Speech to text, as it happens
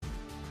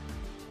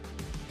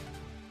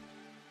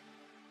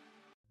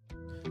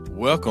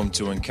Welcome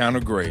to Encounter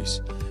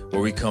Grace,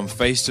 where we come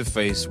face to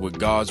face with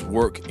God's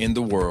work in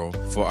the world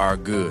for our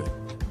good.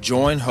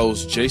 Join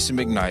host Jason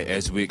McKnight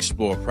as we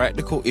explore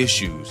practical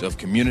issues of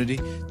community,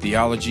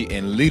 theology,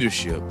 and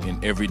leadership in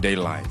everyday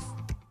life.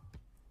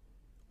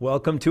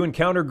 Welcome to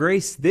Encounter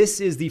Grace. This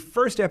is the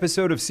first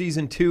episode of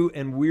Season 2,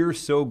 and we're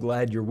so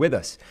glad you're with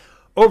us.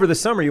 Over the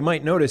summer, you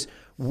might notice,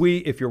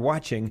 if you're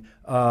watching,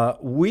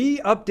 we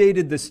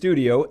updated the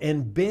studio,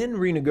 and Ben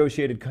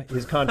renegotiated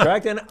his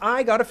contract, and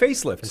I got a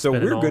facelift, so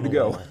we're good to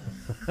go.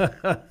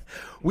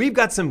 We've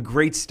got some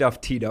great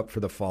stuff teed up for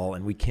the fall,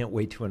 and we can't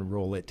wait to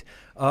unroll it.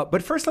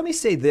 But first, let me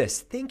say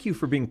this. Thank you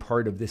for being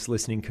part of this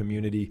listening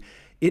community.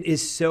 It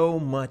is so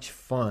much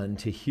fun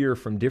to hear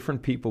from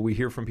different people. We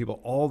hear from people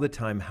all the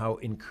time how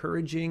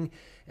encouraging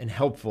and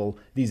helpful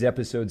these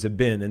episodes have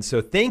been. And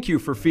so thank you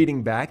for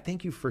feeding back.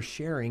 Thank you for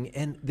sharing.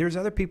 And there's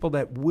other people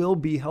that will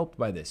be helped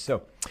by this.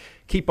 So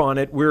keep on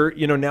it. We're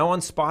now on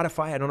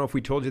Spotify. I don't know if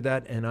we told you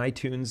that, and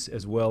iTunes,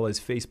 as well as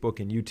Facebook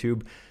and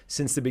YouTube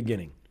since the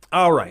beginning.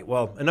 All right,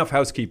 well, enough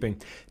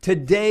housekeeping.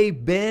 Today,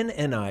 Ben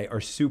and I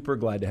are super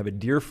glad to have a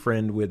dear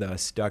friend with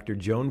us, Dr.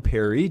 Joan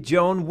Perry.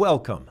 Joan,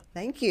 welcome.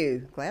 Thank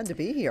you. Glad to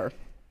be here.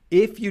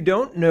 If you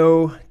don't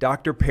know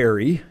Dr.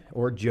 Perry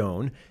or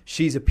Joan,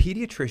 she's a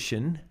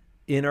pediatrician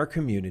in our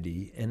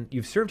community, and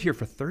you've served here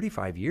for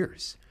 35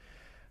 years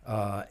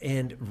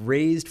and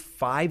raised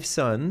 5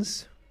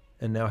 sons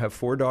and now have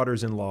 4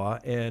 daughters-in-law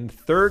and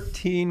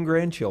 13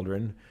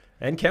 grandchildren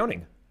and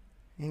counting.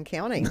 And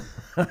counting.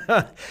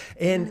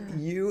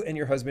 And you and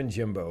your husband,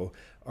 Jimbo,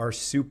 are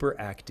super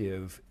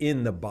active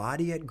in the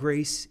body at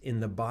Grace, in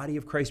the body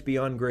of Christ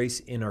Beyond Grace,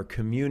 in our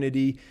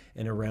community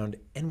and around.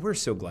 And we're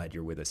so glad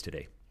you're with us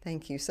today.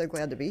 Thank you. So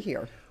glad to be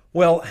here.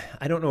 Well,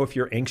 I don't know if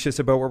you're anxious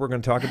about what we're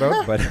going to talk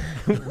about, but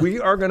we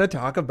are going to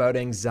talk about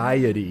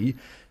anxiety.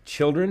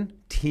 Children,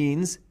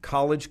 teens,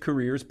 college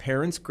careers,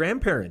 parents,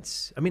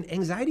 grandparents. I mean,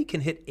 anxiety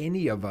can hit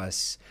any of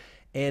us,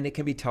 and it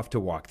can be tough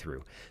to walk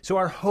through. So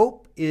our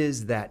hope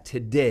is that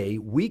today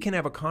we can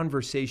have a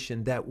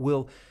conversation that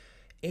will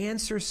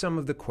answer some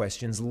of the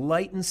questions,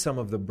 lighten some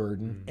of the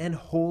burden, and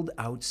hold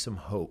out some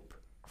hope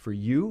for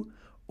you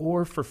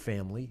or for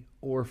family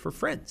or for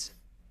friends.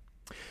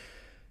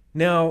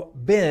 Now,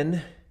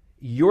 Ben,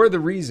 you're the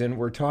reason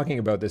we're talking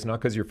about this, not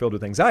because you're filled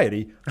with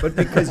anxiety, but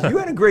because you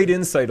had a great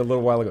insight a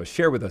little while ago.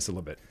 Share with us a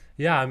little bit.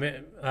 Yeah, I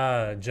mean,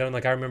 Joan,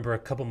 I remember a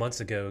couple months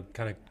ago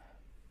kind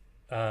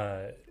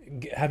of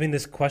having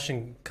this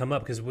question come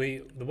up because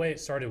the way it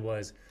started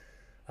was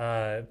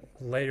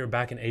later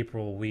back in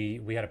April,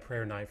 we had a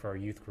prayer night for our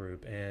youth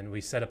group, and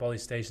we set up all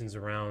these stations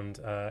around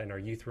in our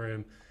youth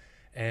room,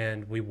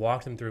 and we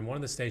walked them through. And one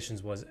of the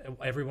stations was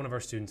every one of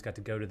our students got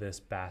to go to this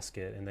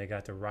basket, and they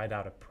got to write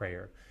out a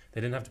prayer. They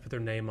didn't have to put their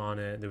name on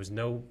it. There was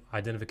no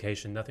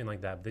identification, nothing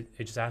like that. They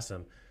just asked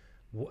them,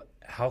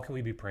 how can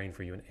we be praying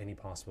for you in any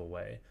possible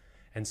way?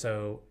 And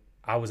so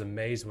I was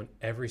amazed when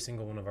every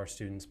single one of our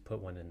students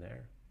put one in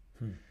there.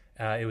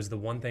 It was the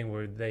one thing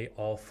where they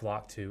all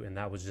flocked to, and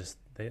that was just,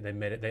 they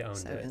made it, they owned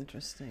it. So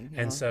interesting.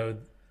 Yeah. And so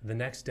the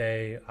next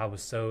day, I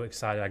was so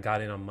excited. I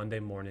got in on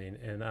Monday morning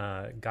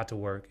and got to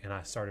work, and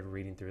I started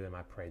reading through them.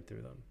 I prayed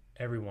through them,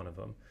 every one of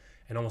them,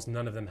 and almost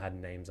none of them had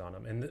names on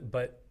them.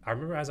 But I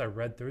remember as I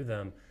read through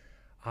them,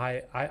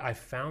 I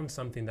found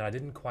something that I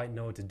didn't quite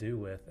know what to do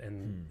with,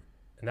 and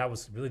that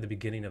was really the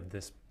beginning of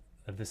this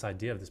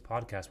idea of this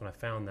podcast, when I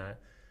found that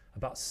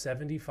about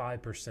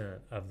 75%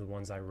 of the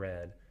ones I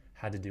read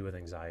had to do with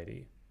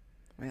anxiety.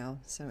 Wow,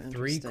 so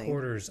interesting.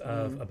 3/4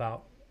 of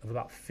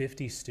about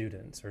 50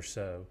 students or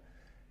so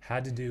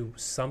had to do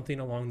something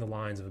along the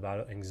lines of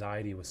about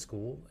anxiety with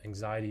school,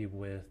 anxiety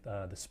with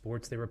the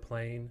sports they were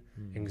playing,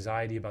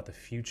 anxiety about the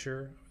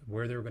future,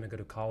 where they were going to go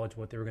to college,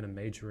 what they were going to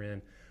major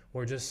in,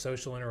 or just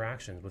social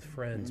interactions with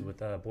friends,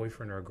 with a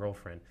boyfriend or a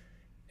girlfriend.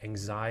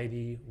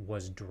 Anxiety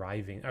was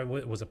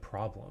was a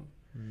problem.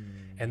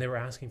 And they were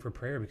asking for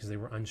prayer because they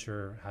were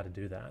unsure how to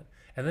do that.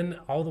 And then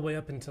all the way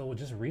up until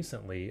just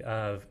recently,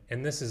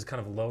 and this is kind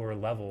of lower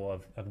level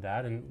of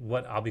that, and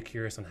what I'll be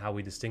curious on how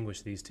we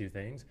distinguish these two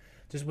things,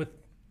 just with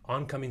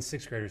oncoming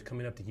 6th graders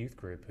coming up to youth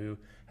group who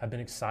have been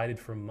excited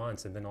for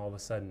months and then all of a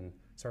sudden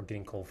start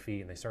getting cold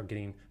feet and they start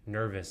getting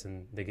nervous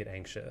and they get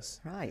anxious.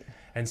 Right.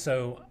 And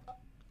so,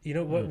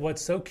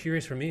 what's so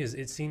curious for me is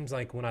it seems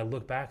like when I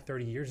look back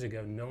 30 years ago,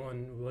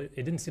 it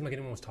didn't seem like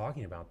anyone was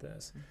talking about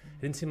this.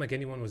 It didn't seem like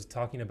anyone was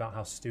talking about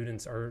how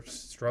students are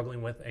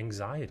struggling with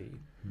anxiety.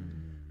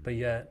 But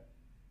yet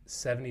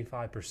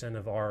 75%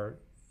 of our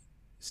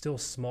still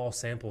small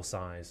sample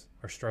size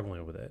are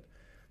struggling with it.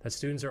 That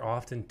students are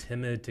often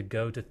timid to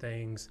go to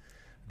things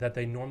that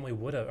they normally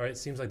would have, or it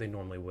seems like they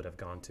normally would have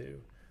gone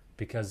to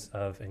because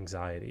of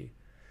anxiety.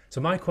 So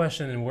my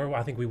question, and where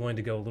I think we wanted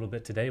to go a little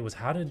bit today, was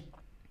how did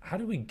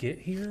we get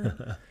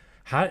here?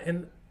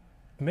 And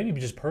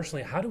maybe just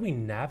personally, how do we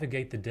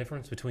navigate the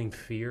difference between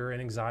fear and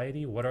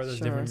anxiety? What are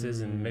those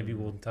differences? And maybe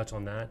we'll touch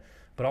on that.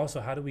 But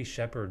also, how do we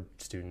shepherd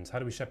students? How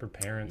do we shepherd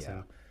parents? Yeah.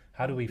 And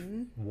how do we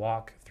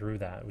walk through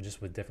that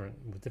with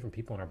different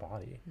people in our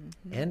body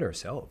and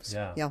ourselves?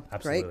 Yeah, yeah,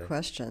 absolutely. Great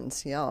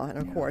questions. Yeah, and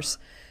of course,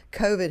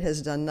 COVID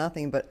has done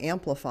nothing but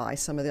amplify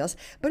some of this,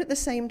 but at the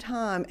same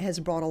time has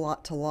brought a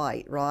lot to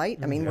light, right?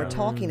 I mean, we're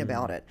talking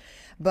about it.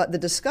 But the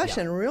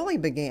discussion really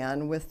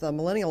began with the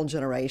millennial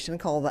generation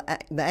called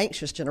the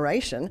anxious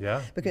generation,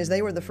 because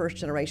they were the first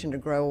generation to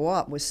grow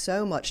up with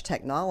so much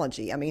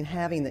technology. I mean,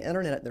 having the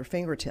internet at their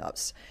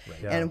fingertips.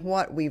 And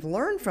what we've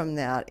learned from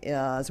that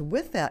is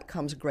with that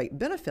comes great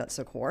benefits,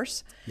 of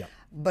course.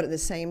 But at the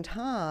same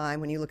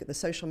time, when you look at the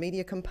social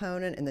media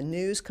component and the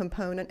news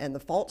component and the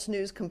false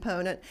news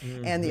component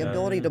and the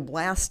ability to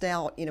blast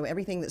out,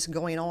 everything that's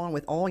going on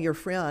with all your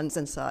friends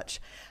and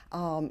such,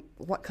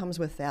 what comes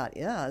with that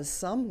is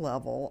some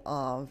level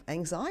of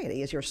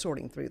anxiety as you're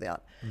sorting through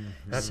that.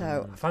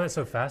 So I find that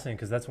so fascinating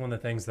because that's one of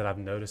the things that I've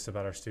noticed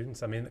about our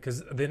students. I mean,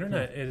 because the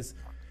internet is,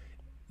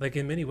 like,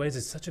 in many ways,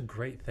 it's such a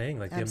great thing.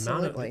 Like the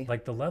amount of,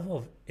 like, the level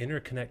of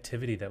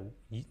interconnectivity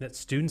that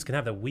students can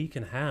have, that we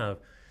can have,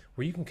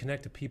 where you can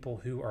connect to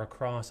people who are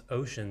across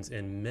oceans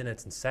in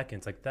minutes and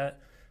seconds, like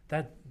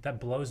that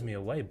blows me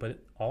away. But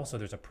also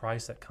there's a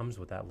price that comes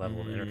with that level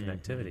of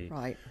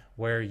interconnectivity,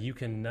 where you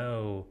can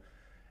know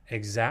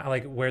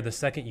like where the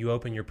second you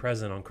open your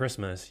present on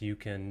Christmas, you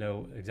can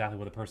know exactly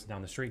what the person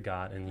down the street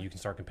got, and you can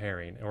start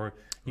comparing, or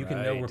you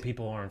can know where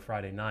people are on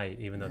Friday night,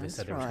 even though they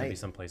said they were going to be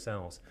someplace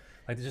else.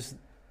 Like,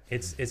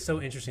 it's so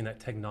interesting that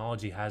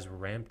technology has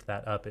ramped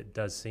that up, it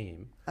does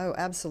seem. Oh,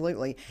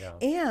 absolutely.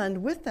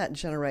 And with that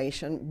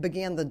generation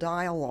began the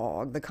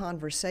dialogue, the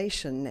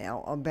conversation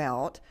now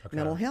about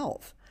mental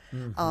health.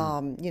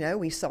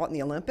 We saw it in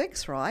the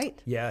Olympics, right?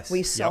 Yes.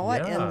 We saw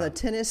it in the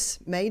tennis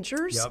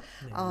majors.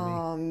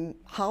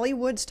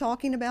 Hollywood's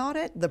talking about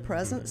it, the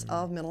presence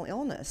of mental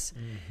illness.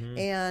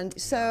 And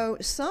so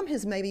some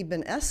has maybe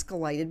been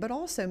escalated, but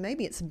also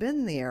maybe it's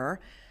been there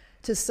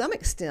to some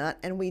extent,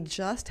 and we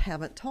just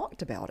haven't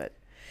talked about it.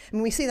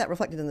 And we see that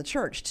reflected in the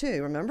church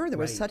too. Remember, there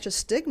was such a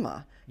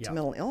stigma to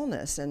mental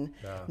illness, and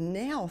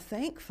now,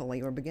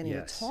 thankfully, we're beginning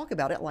to talk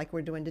about it like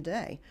we're doing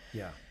today.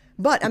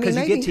 But because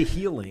I mean, maybe you get to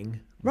healing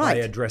by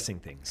addressing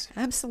things.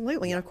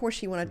 Absolutely, and of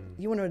course, you want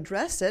to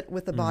address it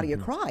with the body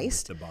of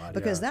Christ,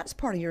 because that's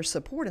part of your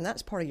support and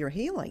that's part of your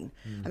healing.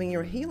 I mean,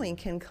 your healing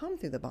can come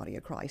through the body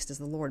of Christ as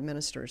the Lord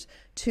ministers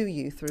to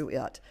you through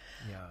it.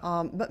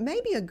 But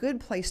maybe a good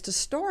place to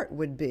start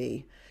would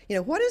be,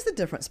 what is the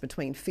difference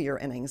between fear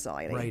and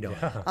anxiety? Right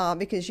on.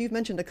 Because you've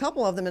mentioned a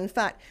couple of them. In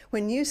fact,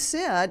 when you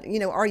said,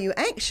 are you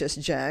anxious,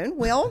 Joan?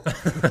 Well,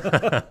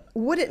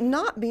 would it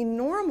not be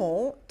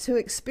normal to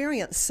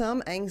experience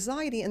some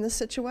anxiety in this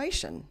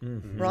situation,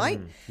 right?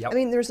 I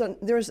mean,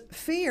 there's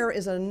fear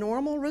is a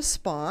normal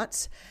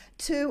response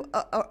to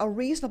a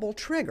reasonable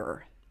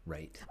trigger.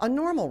 A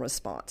normal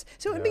response.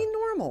 So it would be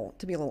normal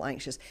to be a little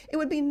anxious. It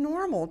would be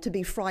normal to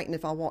be frightened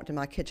if I walked in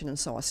my kitchen and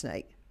saw a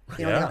snake.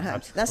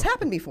 That's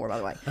happened before, by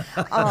the way.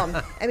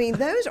 I mean,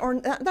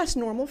 that's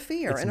normal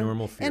fear. It's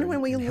normal fear. And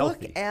when we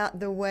look healthy. at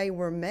the way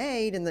we're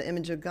made in the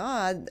image of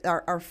God,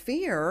 our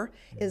fear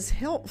is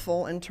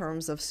helpful in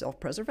terms of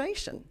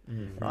self-preservation,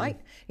 right?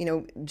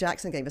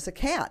 Jackson gave us a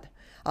cat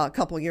a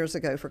couple years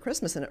ago for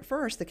Christmas, and at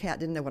first the cat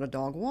didn't know what a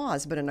dog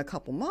was, but in a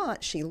couple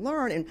months she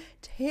learned, and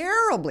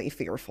terribly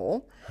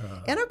fearful.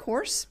 And of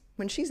course,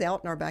 when she's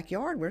out in our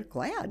backyard, we're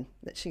glad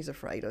that she's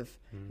afraid of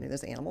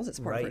those animals. It's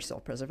part of her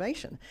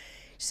self-preservation.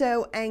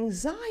 So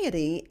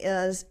anxiety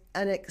is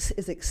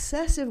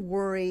excessive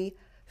worry,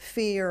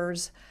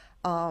 fears,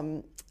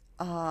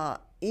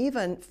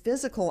 even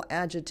physical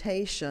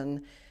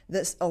agitation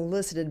that's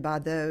elicited by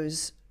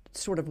those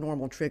sort of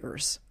normal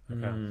triggers.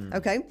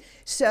 Okay?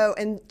 So,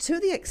 and to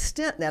the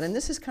extent that, and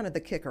this is kind of the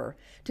kicker,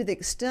 to the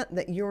extent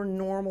that your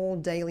normal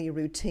daily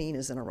routine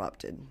is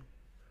interrupted.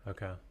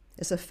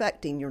 It's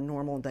affecting your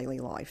normal daily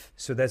life.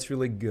 So that's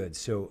really good.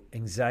 So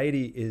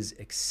anxiety is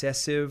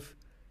excessive.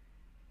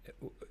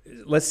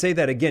 Let's say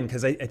that again,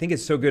 because I think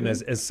it's so good.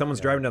 And as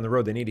someone's driving down the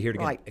road, they need to hear it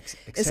again. It's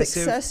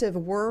excessive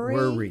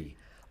worry.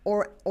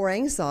 Or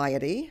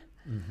anxiety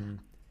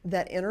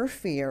that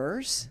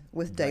interferes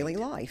with daily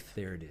life.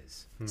 There it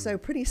is. So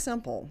pretty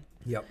simple.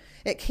 Yep.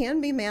 It can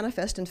be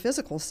manifest in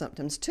physical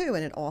symptoms too,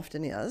 and it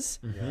often is.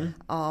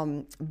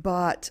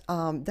 But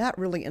that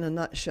really, in a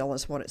nutshell,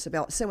 is what it's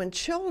about. So in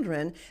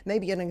children,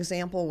 maybe an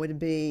example would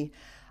be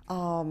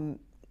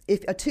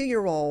if a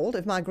 2-year-old,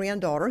 if my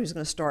granddaughter, who's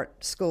going to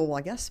start school,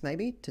 I guess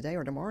maybe today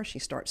or tomorrow, she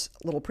starts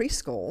little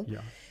preschool,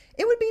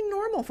 it would be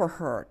normal for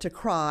her to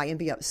cry and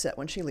be upset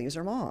when she leaves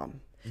her mom.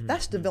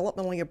 That's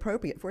developmentally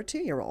appropriate for a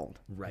 2-year-old.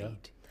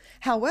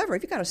 However,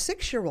 if you've got a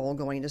 6-year-old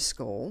going to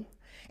school,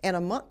 and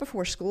a month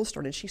before school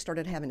started, she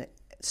started having a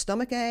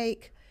stomach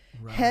ache,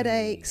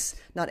 headaches,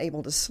 not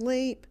able to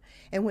sleep.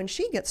 And when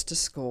she gets to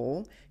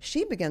school,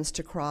 she begins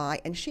to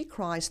cry, and she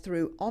cries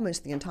through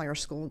almost the entire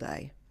school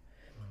day.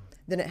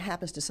 Then it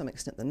happens to some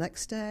extent the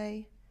next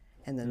day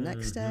and the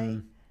next day.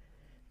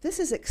 This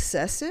is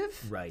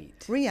excessive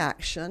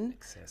reaction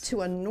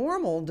to a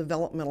normal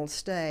developmental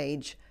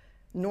stage,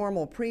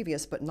 normal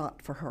previous, but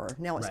not for her.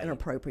 Now it's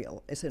inappropriate.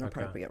 It's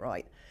inappropriate,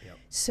 right?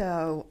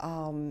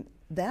 So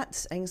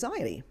that's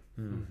anxiety.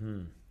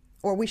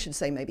 Or we should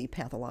say maybe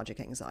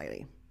pathologic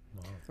anxiety.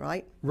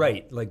 right?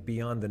 Right, like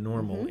beyond the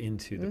normal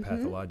into the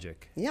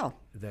pathologic. Yeah.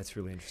 That's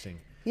really interesting.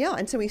 Yeah,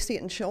 and so we see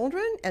it in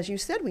children. As you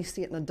said, we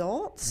see it in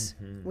adults.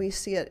 We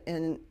see it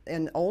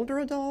in older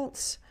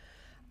adults.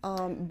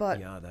 But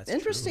Yeah, that's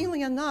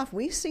interestingly enough,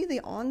 we see the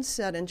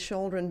onset in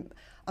children,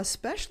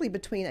 especially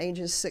between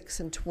ages 6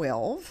 and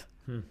 12,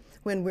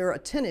 when we're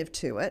attentive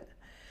to it.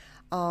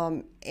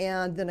 And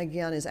then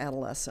again is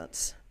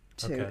adolescence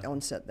to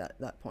onset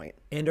that point.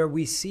 And are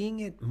we seeing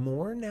it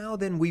more now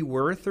than we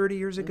were 30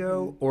 years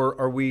ago? Or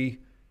are we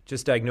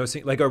just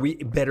diagnosing, like, are we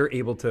better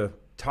able to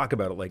talk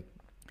about it? Like,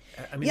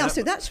 I mean, Yeah,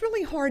 so that's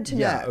really hard to know.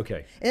 Yeah,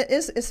 okay.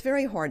 It's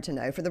very hard to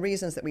know for the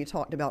reasons that we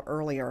talked about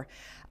earlier.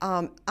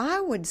 I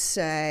would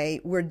say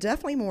we're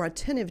definitely more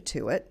attentive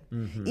to it.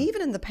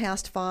 Even in the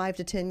past 5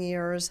 to 10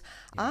 years,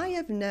 I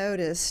have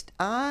noticed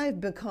I've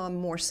become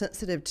more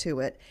sensitive to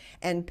it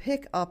and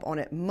pick up on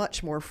it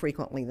much more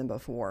frequently than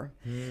before.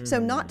 So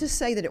not to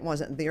say that it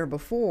wasn't there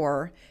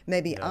before,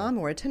 maybe I'm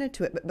more attentive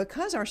to it, but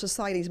because our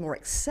society is more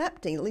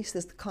accepting, at least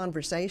this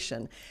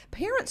conversation,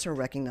 parents are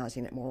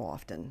recognizing it more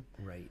often.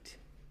 Right.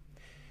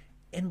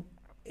 And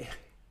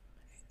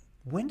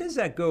when does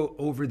that go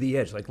over the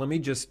edge? Like, let me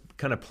just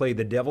kind of play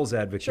the devil's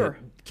advocate. Sure.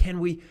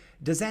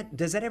 Does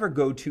that ever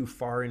go too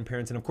far in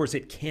parents? And of course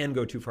it can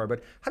go too far,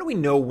 but how do we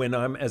know when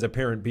I'm, as a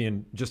parent,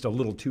 being just a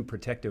little too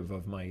protective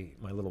of my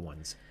little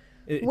ones?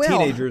 Well,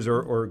 teenagers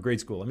or grade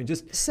school? I mean,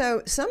 just...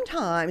 So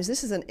sometimes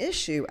this is an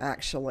issue,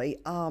 actually.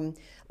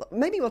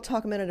 Maybe we'll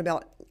talk a minute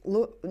about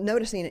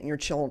noticing it in your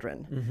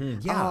children.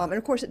 Yeah. And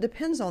of course, it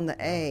depends on the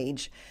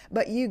age.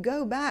 But you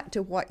go back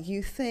to what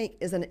you think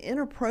is an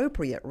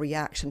inappropriate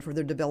reaction for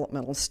their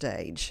developmental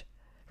stage,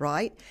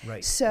 right?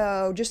 Right.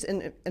 So just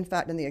in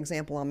fact, in the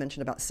example I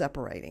mentioned about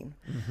separating.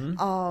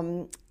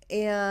 And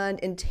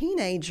in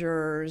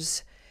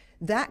teenagers,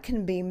 that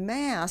can be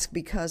masked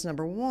because,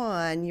 number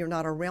one, you're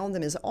not around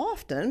them as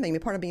often. Maybe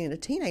part of being a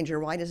teenager,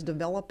 right, is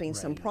developing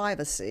some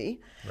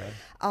privacy. Right.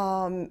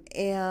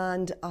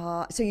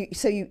 So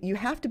you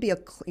have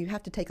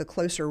to take a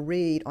closer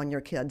read on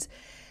your kids.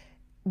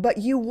 But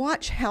you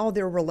watch how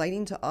they're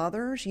relating to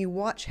others. You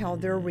watch how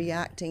they're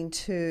reacting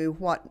to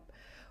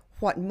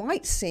what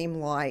might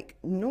seem like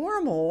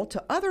normal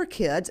to other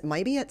kids.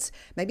 Maybe it's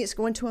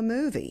going to a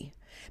movie.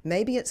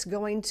 Maybe it's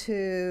going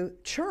to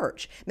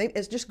church. Maybe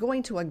it's just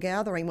going to a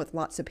gathering with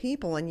lots of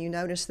people, and you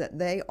notice that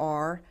they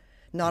are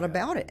not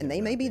about it, and they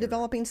may be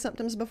developing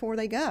symptoms before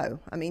they go.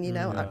 I mean,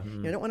 I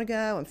don't want to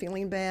go. I'm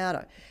feeling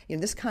bad.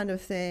 This kind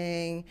of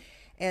thing.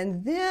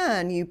 And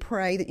then you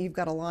pray that you've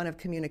got a line of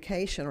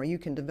communication, or you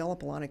can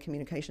develop a line of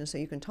communication so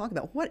you can talk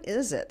about what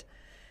is it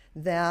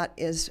that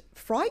is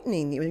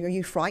frightening you. Are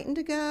you frightened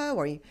to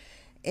go?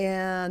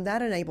 And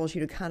that enables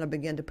you to kind of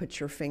begin to put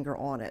your finger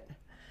on it.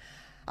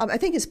 I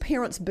think as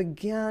parents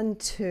begin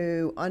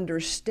to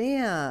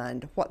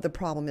understand what the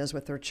problem is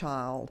with their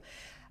child,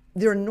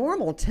 their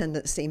normal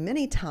tendency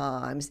many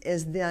times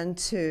is then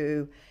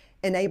to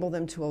enable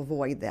them to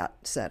avoid that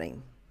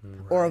setting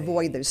or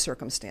avoid those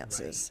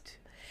circumstances. Right.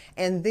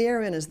 And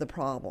therein is the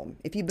problem.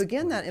 If you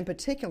begin that in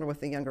particular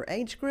with the younger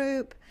age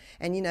group,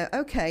 and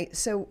okay,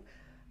 so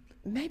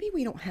maybe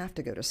we don't have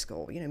to go to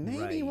school.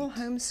 Maybe we'll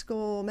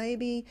homeschool.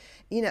 Maybe,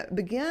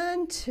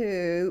 begin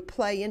to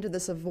play into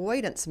this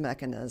avoidance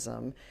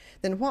mechanism.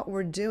 Then what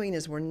we're doing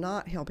is we're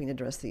not helping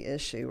address the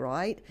issue,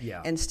 right?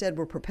 Yeah. Instead,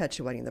 we're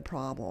perpetuating the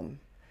problem.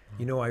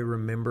 I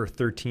remember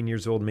 13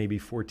 years old, maybe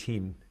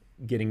 14,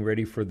 getting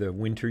ready for the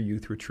winter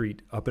youth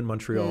retreat up in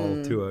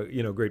Montreal to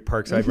a great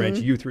Parkside Ranch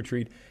youth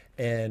retreat.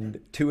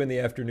 And 2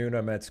 p.m,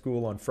 I'm at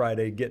school on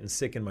Friday, getting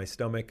sick in my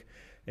stomach.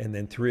 And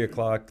then 3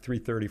 o'clock,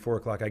 3:30, 4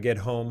 o'clock, I get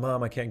home.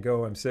 Mom, I can't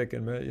go. I'm sick.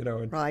 And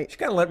Right. she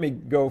kind of let me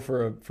go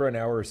for an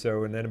hour or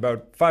so. And then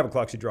about 5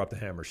 o'clock, she dropped the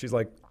hammer. She's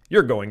like,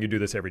 "You're going. You do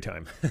this every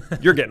time.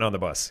 You're getting on the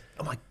bus."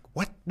 I'm like,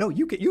 "What? No,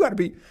 you got to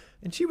be."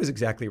 And she was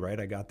exactly right.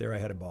 I got there. I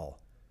had a ball.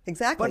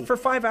 Exactly. But for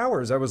 5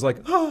 hours, I was like,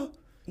 "Oh."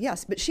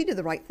 Yes, but she did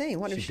the right thing.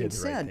 What if she had did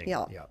the right said? thing.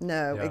 Yeah. Yeah.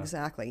 No, Yeah.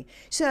 exactly.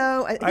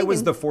 So I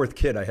was the 4th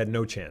kid. I had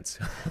no chance.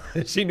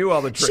 She knew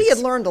all the tricks. She had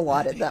learned a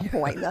lot at that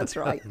point. That's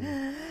right.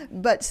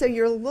 But so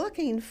you're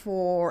looking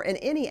for, in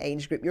any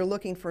age group, you're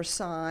looking for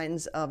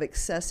signs of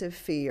excessive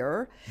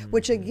fear,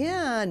 which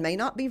again may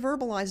not be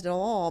verbalized at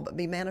all, but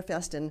be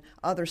manifest in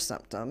other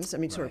symptoms. I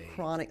mean, sort of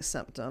chronic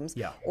symptoms,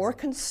 or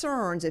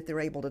concerns if they're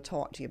able to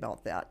talk to you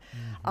about that.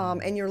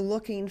 And you're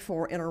looking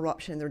for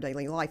interruption in their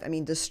daily life. I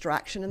mean,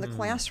 distraction in the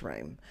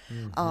classroom.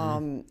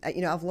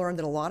 I've learned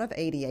that a lot of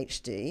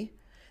ADHD,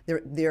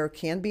 there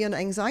can be an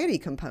anxiety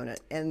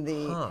component, and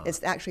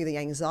it's actually the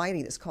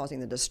anxiety that's causing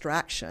the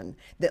distraction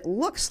that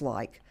looks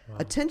like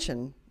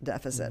attention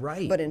deficit,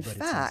 Right, but in but it's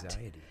fact,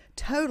 anxiety.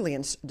 totally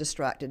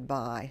distracted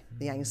by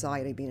the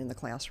anxiety being in the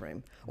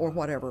classroom or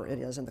whatever it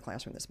is in the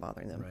classroom that's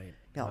bothering them. Right.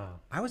 Yeah. Wow.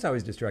 I was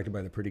always distracted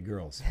by the pretty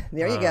girls.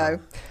 There you go.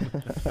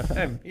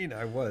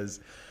 I was.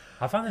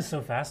 I find this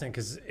so fascinating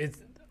because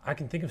I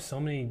can think of so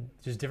many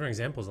just different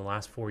examples in the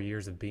last 4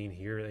 years of being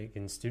here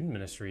in student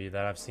ministry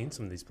that I've seen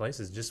some of these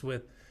places just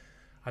with,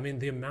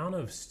 the amount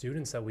of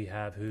students that we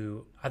have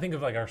who, I think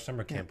of like our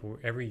summer camp where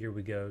every year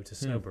we go to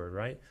Snowbird,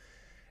 right?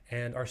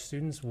 and our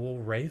students will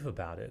rave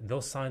about it.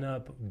 They'll sign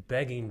up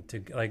begging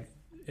to, like,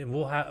 and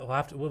we'll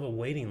have a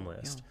waiting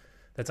list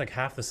that's like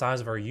half the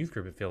size of our youth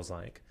group, it feels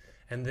like.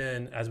 And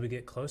then as we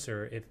get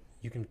closer, if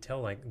you can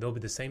tell, like, they'll be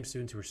the same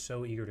students who are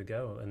so eager to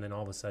go, and then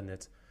all of a sudden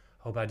it's,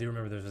 oh, but I do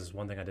remember there's this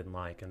one thing I didn't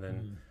like, and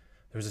then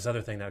there's this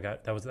other thing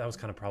that was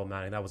kind of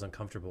problematic, that was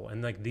uncomfortable,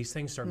 and like these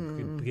things start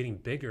getting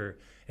bigger.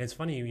 And it's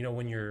funny, you know,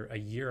 when you're a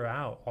year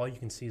out, all you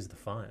can see is the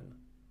fun.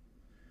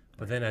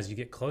 But then as you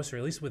get closer,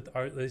 at least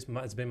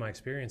it's been my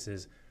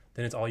experiences,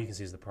 then it's all you can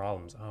see is the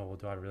problems. Oh, well,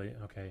 do I really?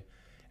 Okay.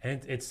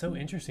 And it's so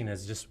interesting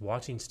as just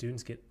watching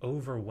students get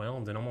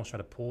overwhelmed and almost try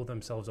to pull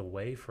themselves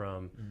away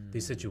from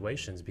these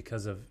situations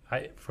because of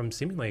from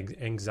seemingly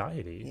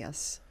anxiety.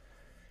 Yes.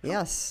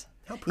 Yes.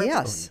 How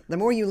prevalent? Yes. The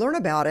more you learn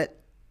about it,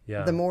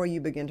 Yeah. the more you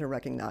begin to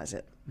recognize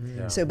it.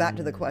 Yeah. So back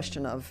to the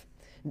question of,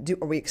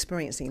 are we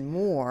experiencing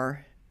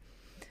more,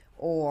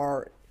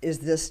 or is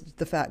this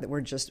the fact that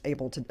we're just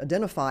able to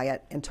identify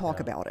it and talk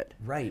about it?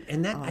 Right.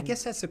 And that, I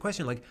guess that's the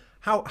question. Like,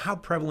 how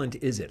prevalent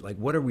is it? Like,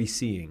 what are we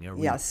seeing?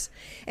 Yes.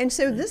 And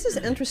so this is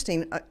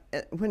interesting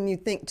when you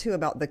think, too,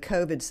 about the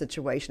COVID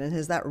situation, and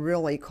has that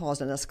really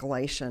caused an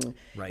escalation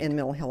in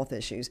mental health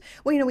issues?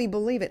 Well, you know, we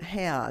believe it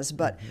has,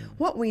 but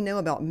what we know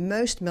about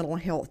most mental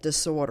health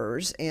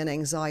disorders, and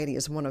anxiety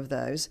is one of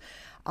those,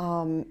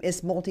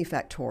 is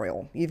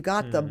multifactorial. You've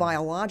got the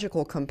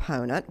biological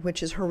component,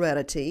 which is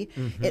heredity.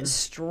 It's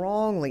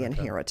strongly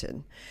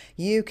inherited.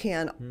 You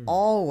can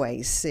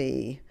always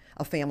see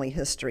a family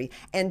history.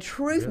 And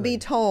truth be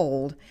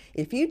told,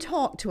 if you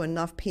talk to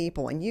enough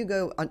people and you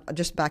go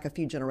just back a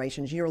few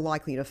generations, you're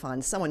likely to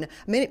find someone,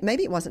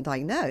 maybe it wasn't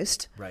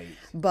diagnosed,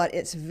 but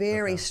it's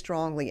very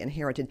strongly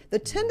inherited. The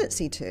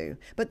tendency to,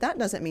 but that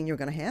doesn't mean you're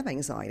going to have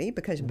anxiety,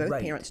 because both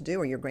parents do,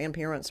 or your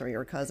grandparents or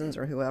your cousins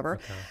or whoever,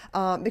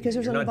 because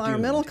there's an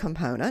environmental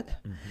component,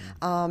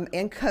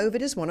 and COVID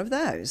is one of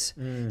those.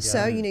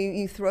 So, you know,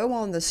 you throw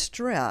on the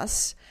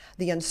stress,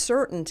 the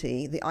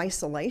uncertainty, the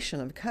isolation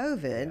of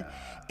COVID,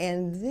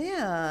 and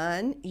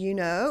then, you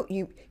know,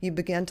 you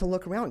begin to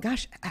look around.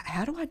 Gosh,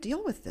 how do I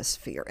deal with this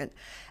fear?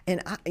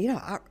 And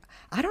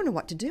I don't know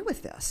what to do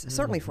with this.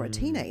 Certainly for a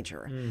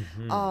teenager.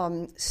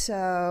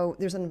 So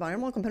there's an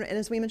environmental component, and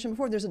as we mentioned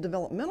before, there's a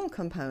developmental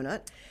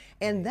component.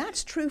 And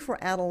that's true for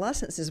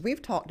adolescents, as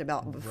we've talked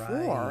about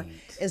before,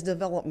 is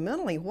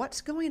developmentally what's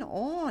going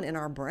on in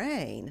our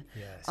brain.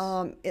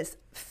 It's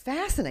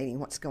fascinating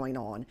what's going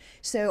on.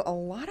 So a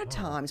lot of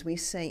times we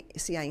see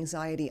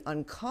anxiety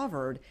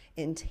uncovered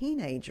in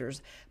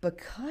teenagers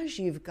because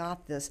you've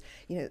got this,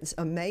 you know, this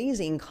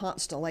amazing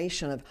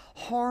constellation of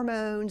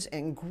hormones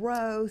and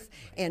growth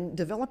and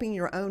developing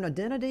your own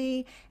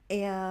identity,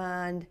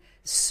 and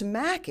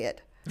smack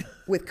it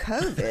with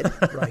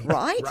COVID,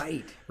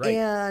 right?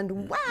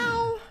 And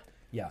wow.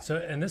 Yeah. So,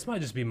 and this might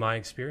just be my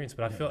experience,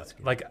 but I feel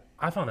like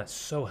I found that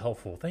so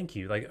helpful. Thank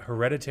you. Like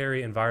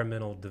hereditary,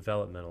 environmental,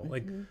 developmental,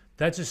 like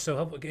that's just so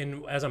helpful.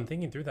 And as I'm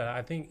thinking through that,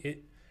 I think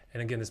it,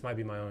 and again, this might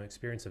be my own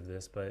experience of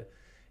this, but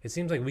it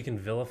seems like we can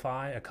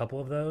vilify a couple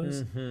of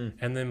those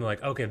and then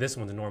like, okay, this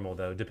one's normal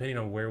though, depending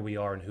on where we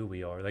are and who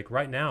we are. Like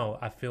right now,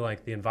 I feel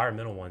like the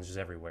environmental one's just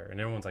everywhere, and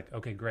everyone's like,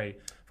 okay, great.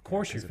 Of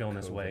course you're feeling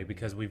this way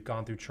because we've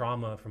gone through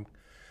trauma from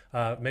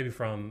maybe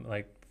from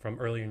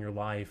earlier in your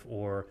life,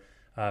 or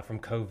from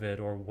COVID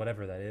or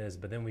whatever that is.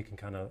 But then we can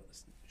kind of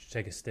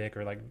take a stick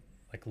or like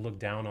look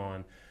down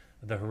on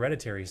the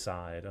hereditary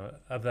side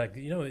of that.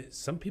 You know,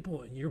 some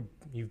people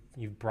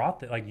you've brought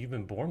that, like you've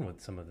been born with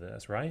some of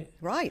this, right?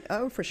 Right.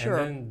 Oh, for sure.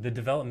 And then the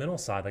developmental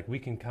side, like we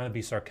can kind of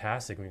be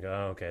sarcastic and we go,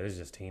 oh, okay, this is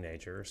just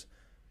teenagers,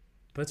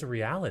 but it's a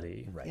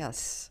reality. Right.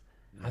 Yes.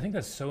 I think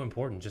that's so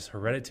important, just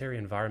hereditary,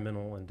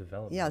 environmental, and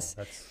developmental. Yes.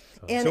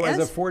 And so as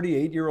a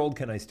 48-year-old,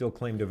 can I still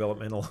claim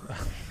developmental?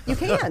 You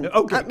can.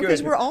 Okay,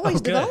 because we're always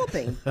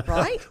developing,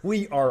 right?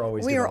 We are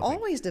always We developing. are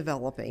always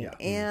developing. Yeah.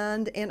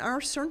 And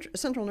our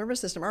central nervous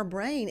system, our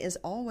brain, is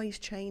always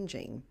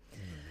changing.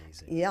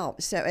 Amazing. Yeah.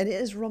 So it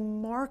is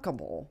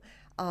remarkable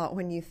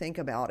when you think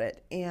about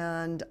it.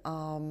 And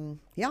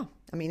yeah,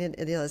 I mean,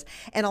 it is.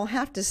 And I'll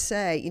have to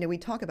say, you know, we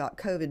talk about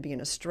COVID being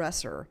a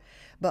stressor,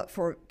 but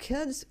for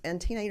kids and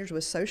teenagers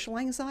with social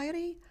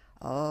anxiety,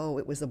 oh,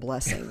 it was a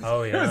blessing.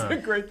 Oh, yeah. It was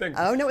a great thing.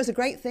 Oh, no, it was a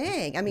great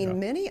thing. I mean,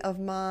 many of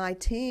my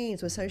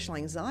teens with social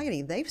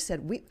anxiety, they've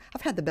said,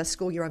 I've had the best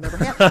school year I've ever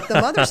had.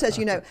 The mother says,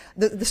 you know,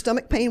 the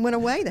stomach pain went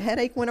away, the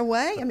headache went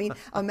away. I mean,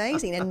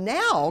 amazing. And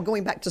now,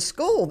 going back to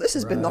school, this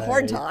has been the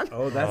hard time.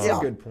 Oh, that's a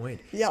good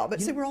point. Yeah,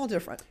 but see, we're all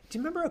different. Do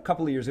you remember a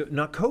couple of years ago,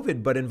 not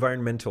COVID, but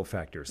environmental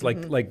factors,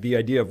 like the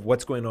idea of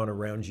what's going on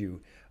around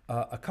you?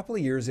 A couple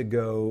of years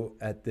ago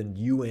at the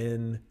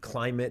UN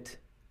climate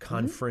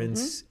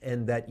conference,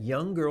 and that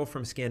young girl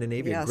from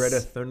Scandinavia,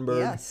 Greta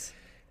Thunberg,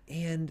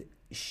 and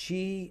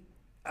she,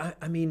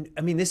 I mean,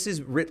 this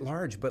is writ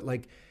large, but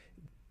like,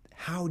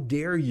 how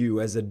dare you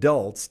as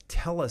adults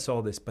tell us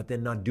all this, but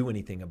then not do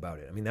anything about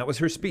it? I mean, that was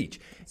her speech.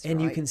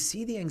 You can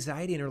see the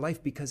anxiety in her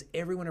life because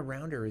everyone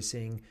around her is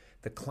saying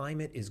the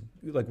climate is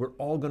like, we're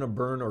all going to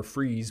burn or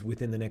freeze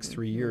within the next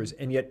 3 years,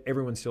 and yet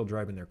everyone's still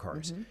driving their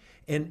cars.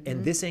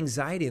 And this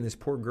anxiety in this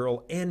poor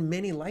girl and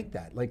many like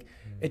that. Like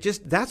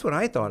that's what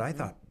I thought. I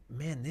thought,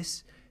 man,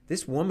 this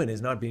woman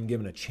is not being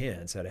given a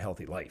chance at a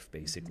healthy life,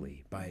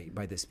 basically,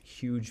 by this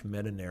huge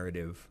meta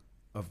narrative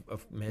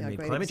of man-made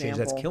climate change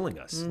that's killing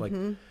us.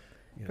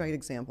 Great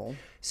example.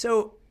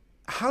 So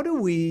how do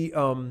we,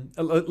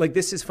 like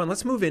this is fun.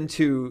 Let's move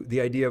into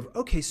the idea of,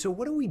 okay, so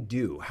what do we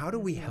do? How do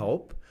we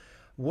help?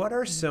 What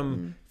are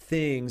some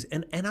things?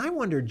 And I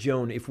wonder,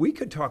 Joan, if we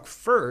could talk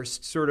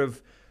first sort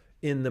of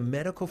in the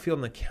medical field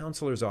in the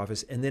counselor's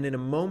office, and then in a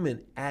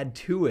moment add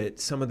to it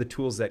some of the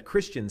tools that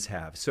Christians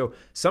have. So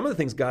some of the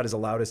things God has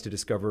allowed us to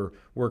discover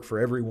work for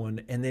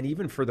everyone, and then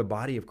even for the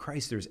body of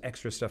Christ, there's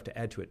extra stuff to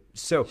add to it.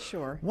 So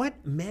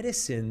what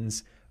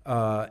medicines,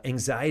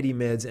 anxiety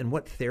meds, and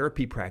what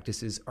therapy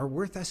practices are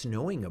worth us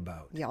knowing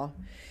about? Yeah.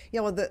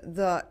 Well,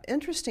 the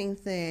interesting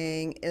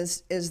thing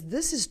is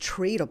this is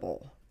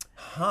treatable.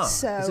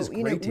 So,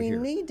 we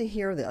need to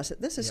hear this.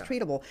 This is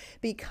treatable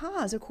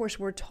because, of course,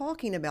 we're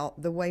talking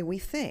about the way we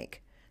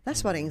think.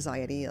 That's what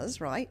anxiety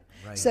is, right?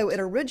 So it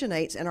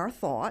originates in our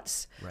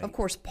thoughts. Of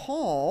course,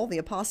 Paul, the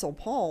Apostle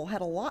Paul,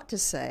 had a lot to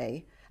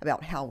say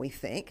about how we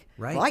think,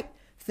 right?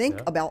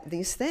 Think about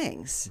these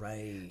things.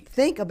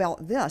 Think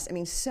about this. I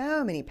mean,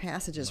 so many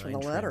passages from the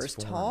letters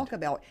talk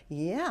about,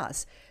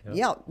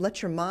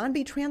 let your mind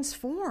be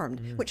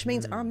transformed, which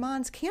means our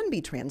minds can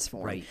be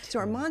transformed. So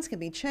our minds can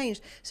be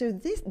changed. So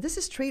this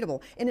is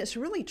treatable, and it's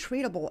really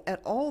treatable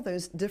at all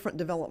those different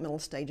developmental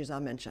stages I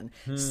mentioned.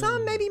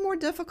 Some may be more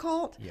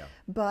difficult,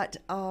 but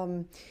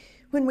when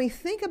we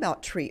think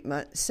about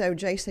treatment, so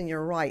Jason,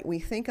 you're right, we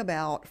think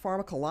about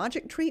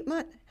pharmacologic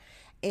treatment,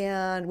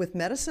 and with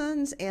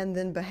medicines, and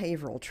then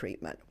behavioral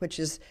treatment, which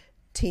is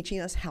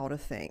teaching us how to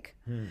think.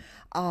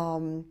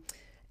 So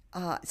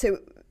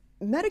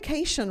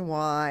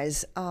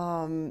medication-wise,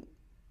 I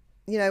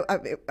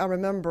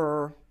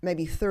remember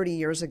maybe 30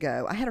 years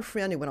ago, I had a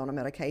friend who went on a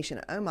medication.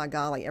 Oh my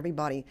golly,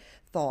 everybody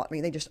thought,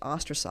 they just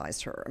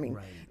ostracized her.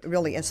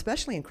 Really,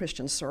 especially in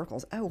Christian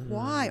circles. Oh,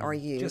 why are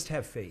you just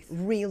have faith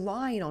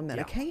relying on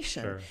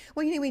medication?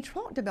 Well, we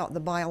talked about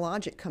the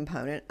biologic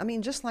component.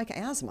 Just like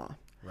asthma.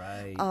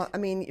 You're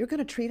going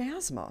to treat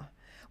asthma.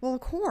 Well,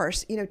 of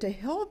course, to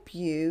help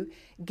you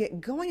get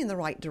going in the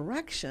right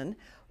direction,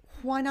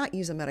 why not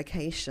use a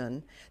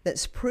medication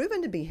that's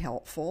proven to be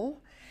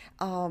helpful,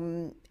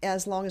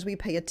 as long as we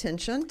pay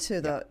attention to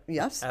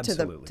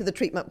the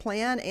treatment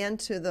plan and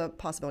to the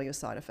possibility of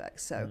side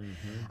effects. So,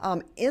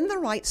 in the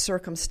right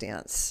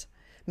circumstance,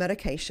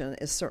 medication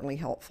is certainly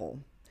helpful.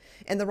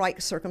 And the right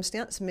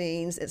circumstance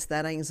means it's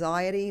that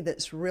anxiety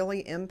that's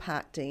really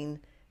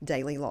impacting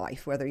daily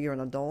life, whether you're an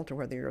adult or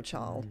whether you're a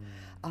child.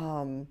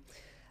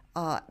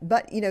 But,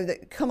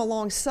 that come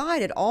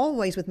alongside it,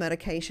 always with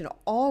medication,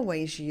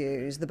 always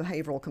use the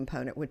behavioral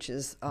component, which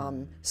is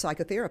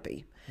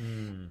psychotherapy.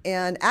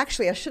 And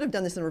actually, I should have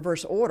done this in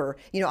reverse order.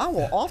 I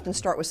will often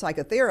start with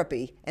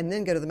psychotherapy and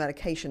then go to the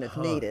medication if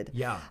needed.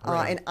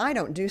 And I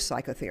don't do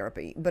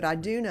psychotherapy, but I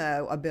do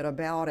know a bit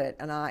about it,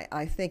 and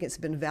I think it's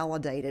been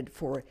validated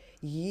for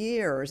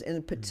years,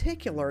 in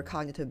particular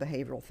cognitive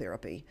behavioral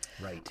therapy.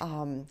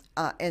 And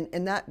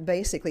that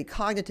basically,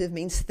 cognitive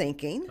means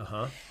thinking.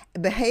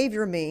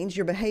 Behavior means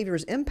your behavior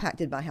is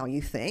impacted by how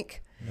you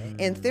think.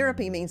 And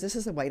therapy means this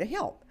is a way to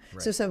help.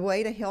 So it's a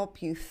way to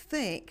help you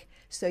think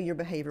so your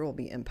behavior will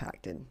be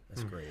impacted.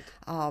 That's great.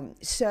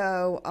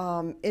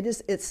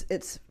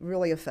 It's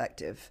really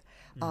effective.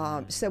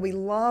 So we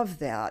love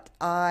that.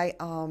 I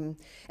am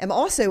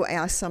also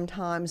asked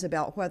sometimes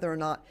about whether or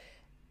not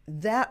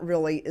that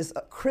really is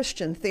a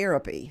Christian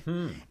therapy.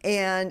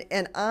 And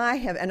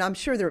I'm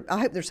sure I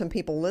hope there's some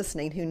people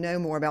listening who know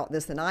more about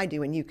this than I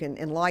do, and you can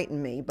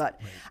enlighten me,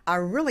 but I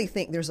really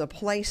think there's a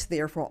place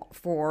there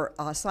for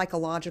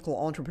psychological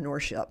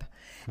entrepreneurship.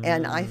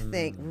 And I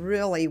think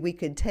really we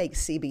could take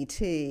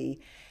CBT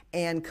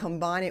and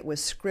combine it with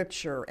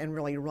scripture and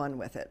really run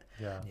with it.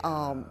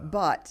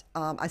 But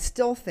I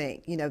still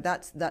think,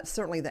 that's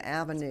certainly the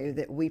avenue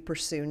that we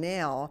pursue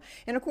now.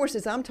 And of course,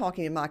 as I'm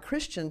talking to my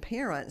Christian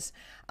parents,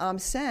 I'm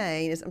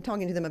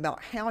talking to them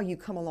about how you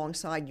come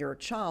alongside your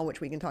child,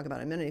 which we can talk about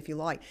in a minute if you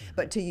like,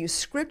 but to use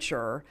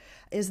scripture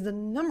is the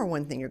number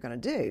one thing you're going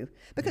to do.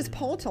 Because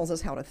Paul tells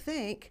us how to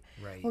think.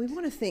 Well, we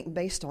want to think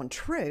based on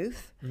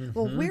truth.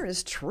 Well, where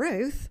is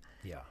truth?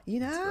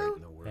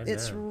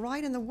 It's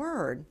right in the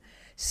Word.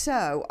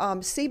 So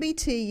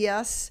CBT,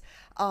 yes.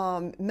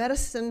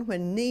 Medicine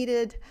when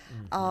needed.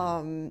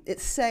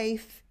 It's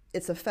safe.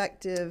 It's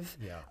effective.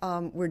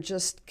 We're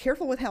just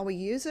careful with how we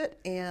use it,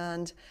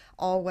 and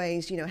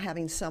always,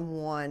 having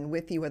someone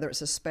with you, whether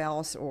it's a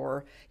spouse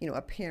or,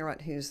 a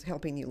parent who's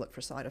helping you look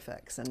for side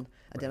effects and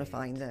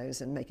identifying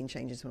those and making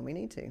changes when we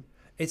need to.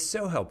 It's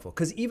so helpful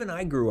because even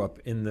I grew up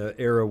in the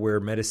era where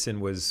medicine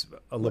was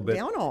a little bit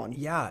down on.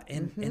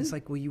 And it's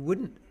like, well, you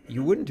wouldn't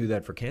do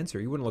that for cancer.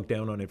 You wouldn't look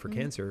down on it for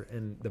cancer,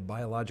 and the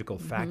biological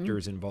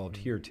factors involved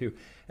here too.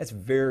 That's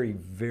very,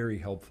 very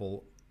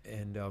helpful.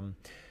 And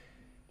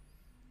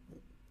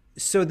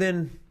so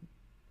then,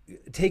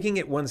 taking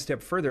it one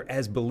step further,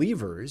 as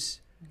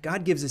believers,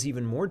 God gives us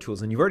even more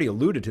tools, and you've already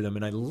alluded to them,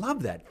 and I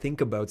love that.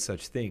 Think about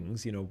such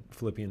things,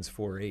 Philippians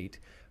 4:8,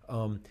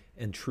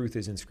 and truth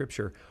is in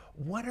Scripture.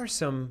 What are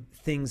some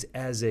things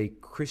as a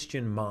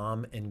Christian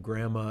mom and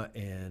grandma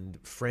and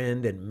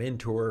friend and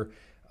mentor,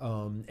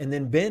 and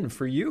then Ben,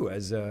 for you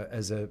as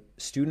a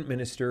student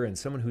minister and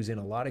someone who's in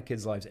a lot of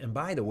kids' lives? And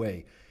by the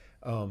way,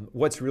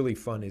 what's really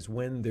fun is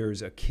when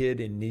there's a kid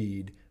in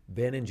need,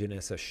 Ben and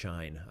Janessa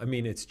shine. I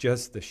mean, it's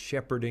just the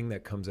shepherding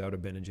that comes out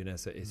of Ben and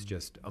Janessa is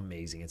just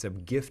amazing. It's a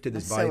gift to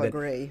this body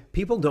that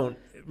people don't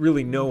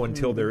really know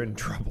until they're in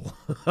trouble.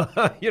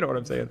 You know what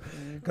I'm saying?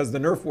 Because the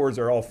Nerf wars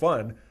are all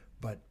fun,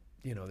 but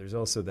there's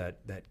also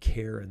that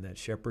care and that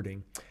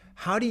shepherding.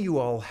 How do you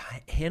all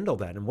handle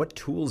that, and what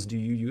tools do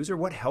you use, or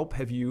what help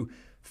have you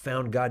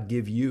found God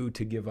give you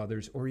to give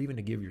others, or even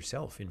to give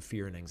yourself in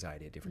fear and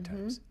anxiety at different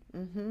times?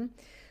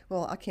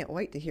 Well, I can't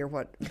wait to hear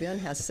what Ben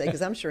has to say,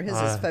 because I'm sure his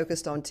is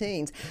focused on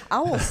teens. I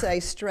will say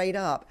straight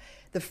up,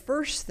 the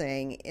first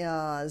thing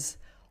is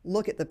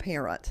look at the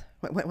parent.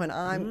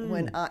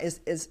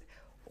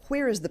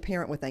 Where is the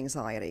parent with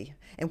anxiety,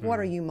 and what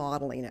are you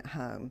modeling at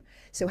home?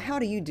 So how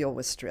do you deal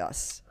with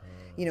stress?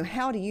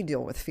 How do you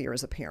deal with fear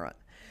as a parent?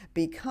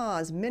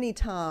 Because many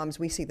times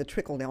we see the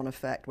trickle-down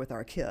effect with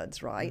our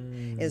kids, right?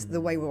 Is the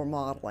way we're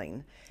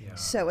modeling. Yeah.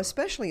 So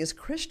especially as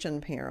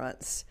Christian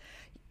parents,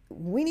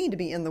 we need to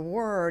be in the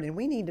Word, and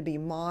we need to be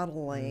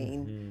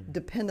modeling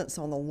dependence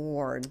on the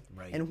Lord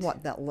and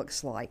what that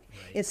looks like.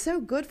 Right. It's so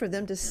good for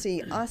them to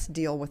see us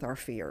deal with our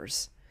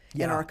fears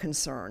and our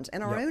concerns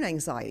and our own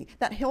anxiety.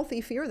 That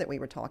healthy fear that we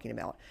were talking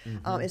about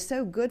is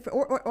so good for,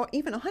 or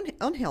even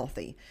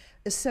unhealthy,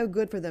 is so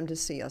good for them to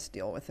see us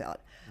deal with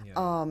that.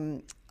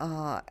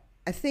 Yeah.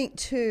 I think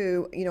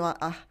too,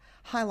 I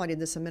highlighted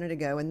this a minute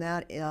ago, and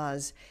that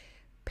is,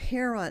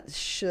 parents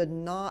should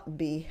not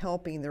be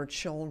helping their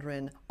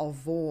children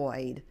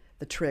avoid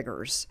the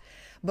triggers,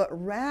 but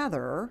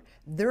rather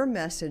their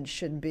message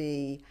should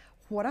be,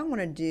 what I want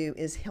to do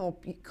is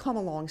help you, come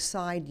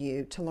alongside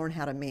you to learn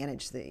how to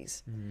manage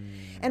these.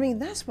 I mean,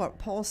 that's what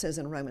Paul says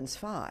in Romans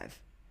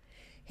 5.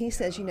 He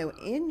says,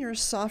 in your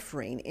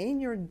suffering, in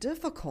your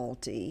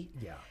difficulty,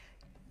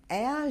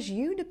 as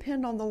you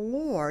depend on the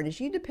Lord, as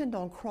you depend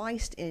on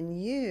Christ in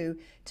you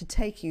to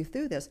take you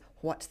through this,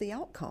 what's the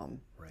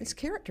outcome? Right. It's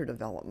character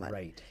development.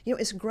 Right.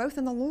 It's growth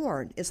in the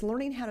Lord. It's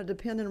learning how to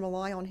depend and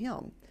rely on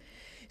Him.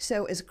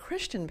 So as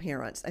Christian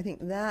parents, I think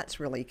that's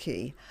really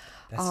key.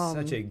 That's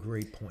such a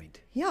great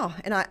point. Yeah,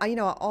 and I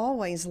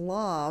always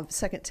love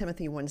 2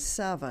 Timothy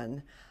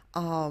 1:7.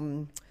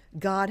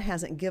 God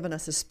hasn't given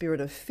us a spirit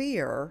of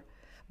fear,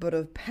 but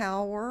of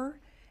power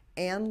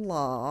and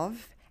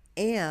love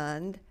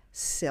and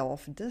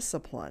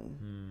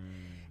self-discipline.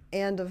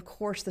 And of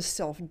course, the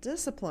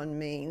self-discipline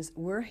means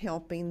we're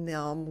helping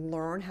them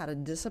learn how to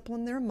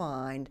discipline their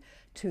mind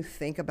to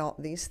think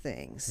about these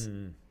things.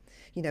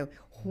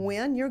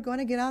 When you're going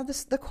to get out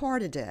of the car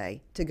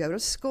today to go to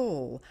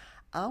school,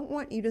 I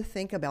want you to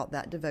think about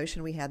that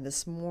devotion we had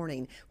this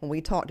morning when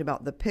we talked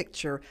about the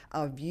picture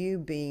of you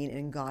being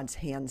in God's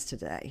hands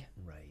today.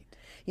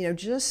 Right.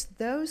 Just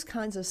those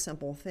kinds of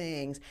simple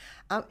things.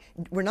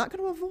 We're not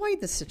going to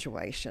avoid the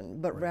situation,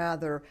 but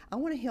rather I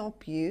want to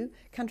help you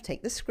kind of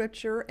take the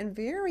scripture and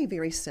very,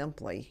 very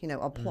simply,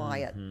 apply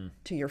it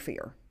to your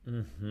fear.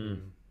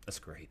 That's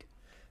great.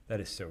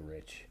 That is so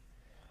rich.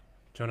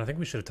 Joan, I think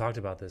we should have talked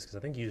about this, because I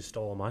think you just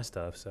stole all my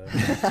stuff. So,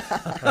 can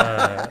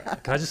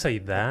I just say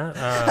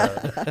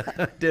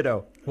that?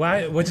 Ditto.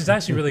 Which is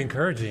actually really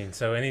encouraging.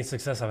 So, any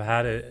success I've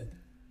had,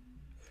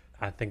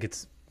 I think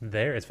it's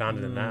there. It's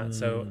founded in that.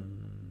 So,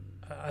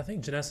 I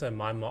think Janessa and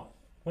my mom,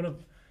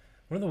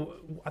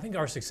 I think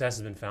our success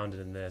has been founded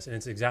in this, and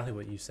it's exactly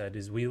what you said.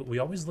 Is we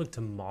always look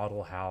to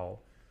model how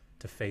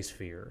to face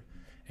fear,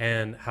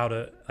 and how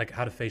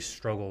to face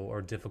struggle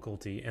or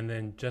difficulty, and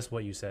then just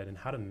what you said, and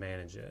how to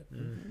manage it.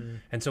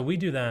 And so we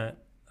do that.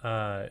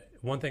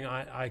 One thing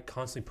I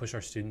constantly push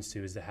our students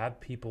to is to have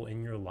people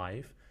in your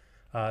life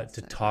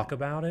to talk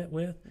about it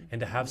with, and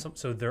to have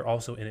so they're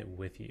also in it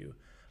with you.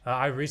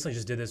 I recently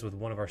just did this with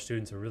one of our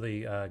students, a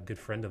really good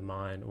friend of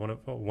mine, one of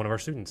our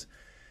students,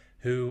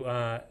 who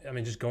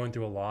just going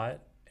through a lot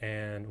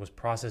and was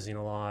processing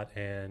a lot,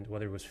 and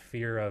whether it was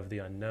fear of the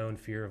unknown,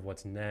 fear of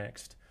what's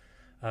next,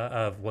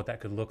 of what that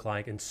could look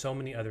like, and so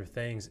many other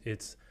things.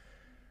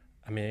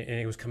 And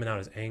it was coming out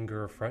as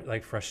anger,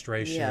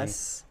 frustration.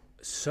 Yes.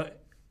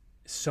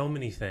 So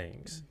many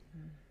things.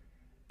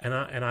 And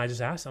I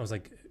just asked him, I was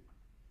like,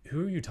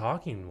 who are you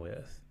talking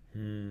with?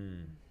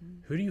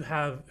 Who do you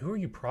have? Who are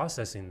you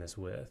processing this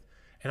with?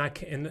 And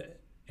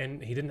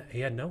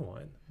he had no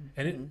one.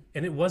 And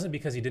it wasn't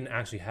because he didn't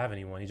actually have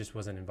anyone. He just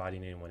wasn't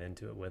inviting anyone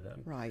into it with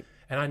him. Right.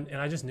 And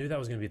I just knew that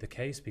was going to be the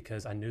case,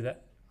 because I knew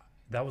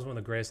that was one of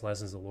the greatest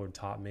lessons the Lord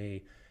taught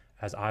me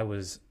as I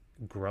was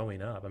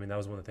growing up. That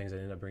was one of the things that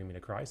ended up bringing me to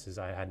Christ, is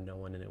I had no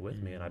one in it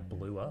with me, and I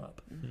blew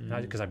up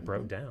because I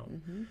broke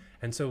down.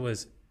 And so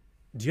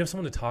do you have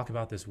someone to talk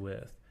about this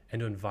with and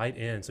to invite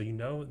in, so you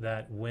know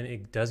that when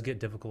it does get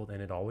difficult,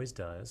 and it always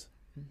does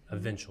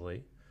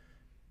eventually,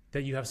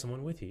 that you have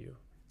someone with you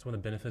It's one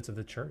of the benefits of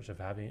the church, of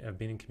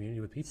being in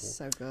community with people.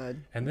 So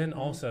good. And then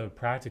also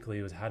practically,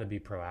 it was how to be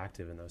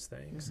proactive in those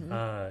things.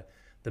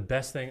 The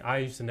best thing, I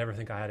used to never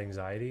think I had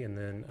anxiety, and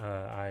then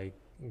I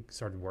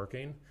started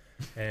working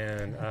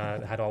and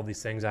had all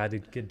these things I had to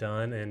get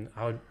done, and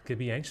could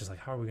be anxious, like,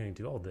 how are we going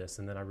to do all this?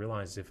 And then I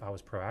realized if I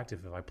was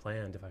proactive, if I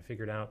planned, if I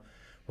figured out,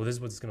 well, this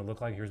is what it's going to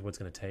look like, here's what it's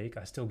going to take.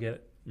 I still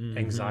get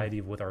anxiety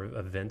with our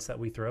events that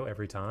we throw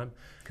every time.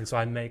 And so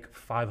I make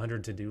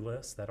 500 to-do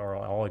lists that are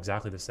all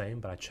exactly the same,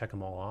 but I check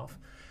them all off.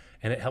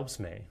 And it helps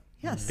me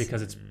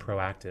because it's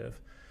proactive.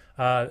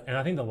 And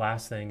I think the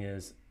last thing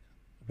is,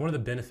 one of the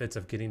benefits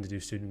of getting to do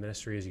student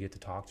ministry is you get to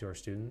talk to our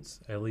students,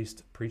 at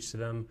least preach to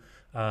them.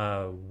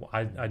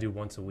 I do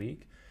once a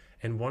week.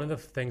 And one of the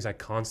things I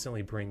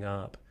constantly bring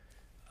up,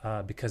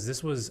 because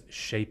this was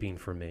shaping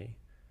for me,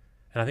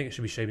 and I think it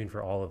should be shaping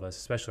for all of us,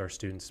 especially our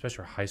students, especially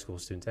our high school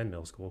students and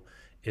middle school,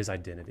 is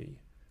identity.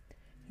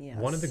 Yes.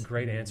 One of the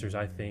great answers,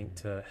 I think,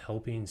 to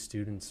helping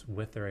students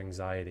with their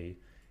anxiety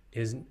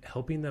is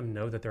helping them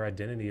know that their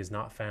identity is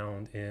not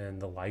found in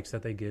the likes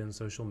that they get in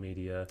social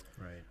media,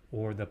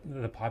 or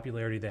the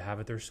popularity they have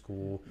at their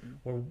school,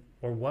 or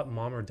what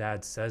mom or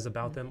dad says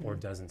about them or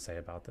doesn't say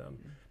about them.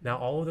 Now,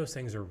 all of those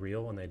things are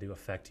real and they do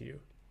affect you.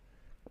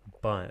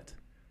 But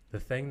the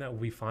thing that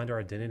we find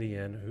our identity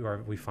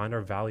in, we find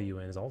our value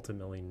in, is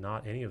ultimately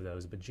not any of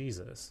those, but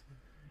Jesus.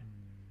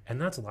 And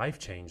that's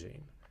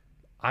life-changing.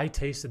 I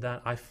tasted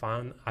that. I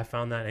found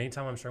that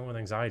anytime I'm struggling with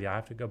anxiety, I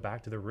have to go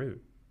back to the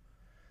root.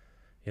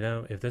 You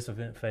know, if this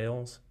event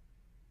fails,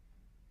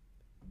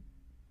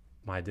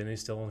 my identity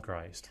is still in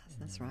Christ. Yes,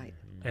 that's right.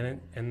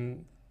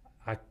 And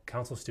I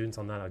counsel students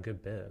on that a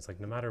good bit. It's like,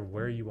 no matter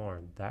where you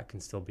are, that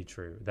can still be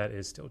true. That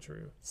is still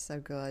true. So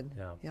good.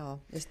 Yeah.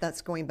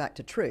 That's going back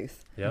to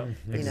truth. Yeah,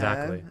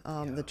 exactly.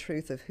 The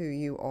truth of who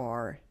you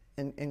are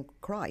in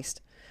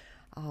Christ.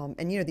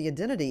 And, you know, the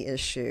identity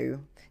issue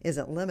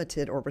isn't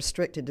limited or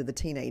restricted to the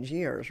teenage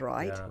years,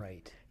 right? Yeah.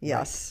 Right.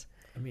 Yes.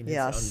 I mean,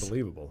 it's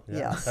unbelievable.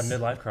 Yeah. Yes. That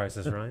midlife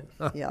crisis, right?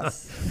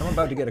 Yes. I'm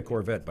about to get a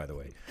Corvette, by the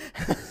way.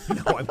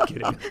 No, I'm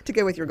kidding. To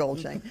go with your gold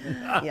chain.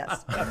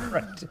 Yes.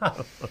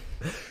 Right.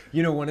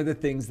 You know, one of the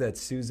things that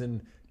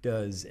Susan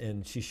does,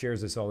 and she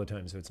shares this all the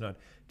time, so it's not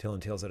telling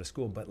tales out of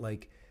school, but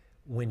like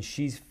when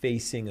she's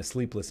facing a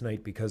sleepless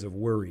night because of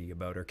worry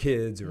about her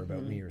kids or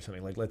about me or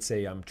something, like let's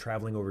say I'm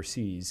traveling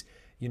overseas,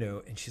 you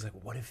know, and she's like,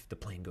 what if the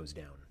plane goes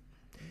down?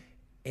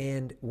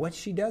 And what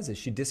she does is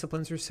she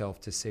disciplines herself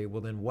to say,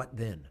 well, then what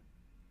then?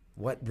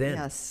 What then?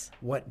 Yes.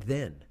 What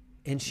then?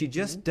 And she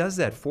just does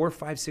that 4,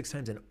 5, 6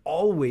 times and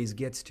always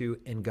gets to,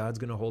 and God's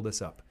going to hold us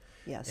up.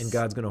 Yes. And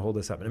God's going to hold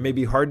us up. And it may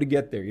be hard to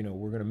get there. You know,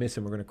 we're going to miss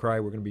him. We're going to cry.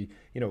 We're going to be,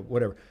 you know,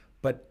 whatever.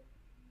 But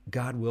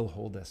God will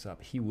hold us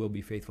up. He will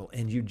be faithful.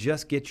 And you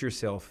just get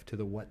yourself to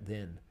the what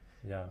then.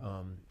 Yeah.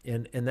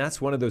 And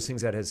that's one of those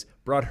things that has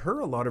brought her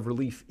a lot of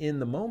relief in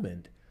the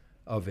moment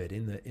of it,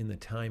 in the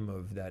time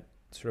of that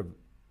sort of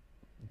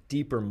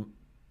deeper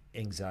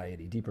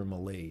anxiety, deeper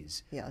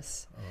malaise.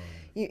 Yes.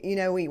 You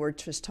know, we were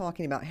just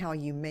talking about how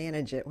you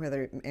manage it,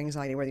 whether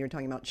anxiety, whether you're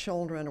talking about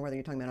children or whether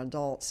you're talking about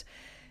adults.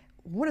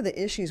 One of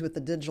the issues with the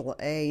digital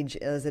age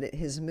is that it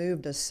has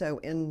moved us so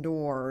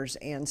indoors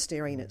and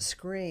staring at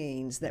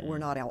screens that we're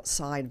not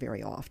outside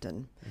very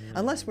often,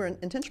 unless we're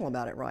intentional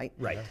about it, right?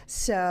 Right.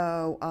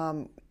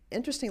 So,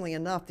 interestingly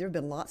enough, there have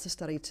been lots of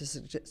studies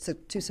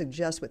to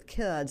suggest with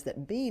kids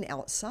that being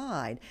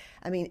outside,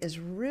 I mean, is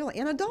really,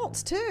 and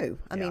adults too.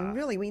 I mean,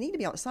 really, we need to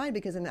be outside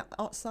because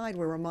outside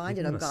we're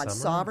reminded Even of in the God's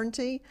summer?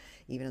 sovereignty,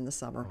 even in the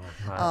summer,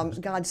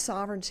 God's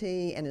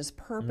sovereignty and His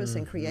purpose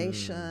in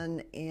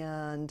creation,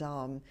 and you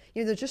know,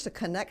 there's just a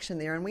connection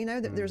there, and we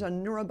know that there's a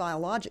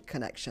neurobiologic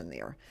connection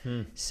there.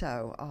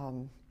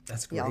 So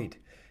That's yeah. great.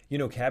 You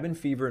know, cabin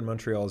fever in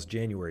Montreal is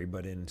January,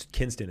 but in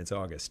Kinston it's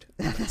August.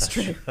 That's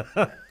true.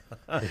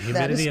 The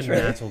humidity and true.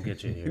 gnats will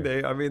get you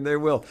here. They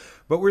will.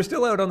 But we're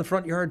still out on the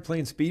front yard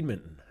playing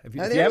speedminton. If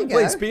you there you haven't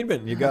played go.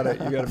 speedminton, you gotta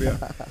be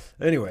out.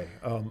 Anyway,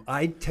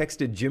 I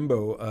texted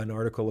Jimbo an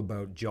article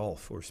about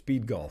Jolf or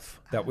speed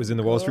golf that was in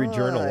the Wall Street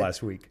Journal Good.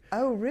 last week.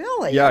 Oh,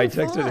 really? Yeah, Oh, I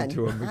texted fun. it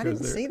to him because I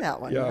didn't see that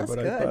one. Yeah, That's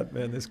but good. I thought,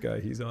 man, this guy,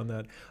 he's on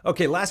that.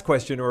 Okay, last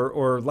question,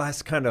 or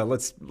last kind of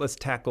let's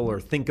tackle or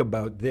think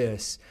about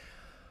this.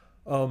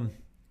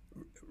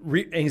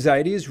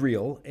 Anxiety is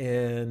real,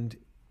 and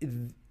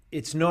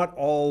it's not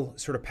all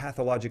sort of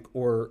pathologic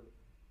or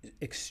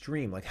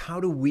extreme. Like, how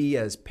do we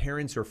as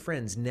parents or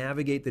friends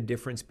navigate the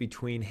difference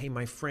between, hey,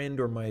 my friend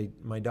or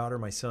my daughter,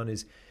 my son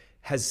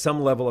has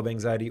some level of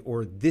anxiety,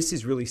 or this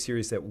is really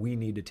serious that we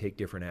need to take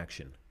different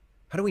action?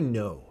 How do we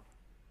know?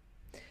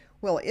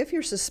 Well, if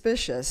you're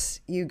suspicious,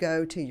 you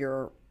go to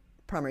your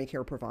primary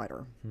care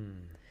provider.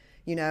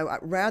 You know,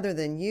 rather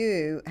than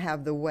you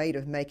have the weight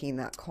of making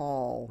that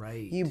call,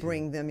 Right. you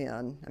bring them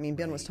in. I mean,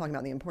 Ben was talking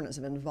about the importance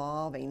of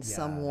involving that's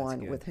someone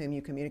good. with whom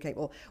you communicate.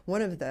 Well,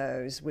 one of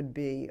those would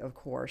be, of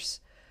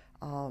course,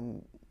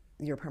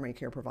 your primary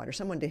care provider,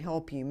 someone to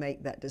help you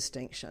make that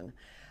distinction.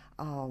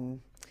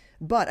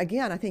 But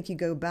again, I think you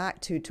go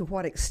back to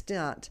what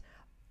extent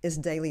is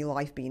daily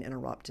life being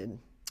interrupted?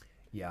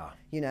 Yeah.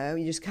 You know,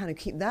 you just kind of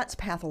keep, that's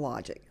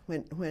pathologic.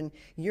 When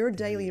your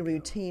daily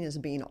routine is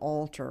being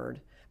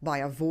altered by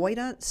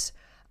avoidance,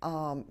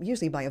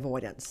 usually by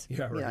avoidance.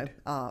 Yeah, you right.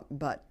 know,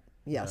 but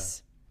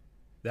yes.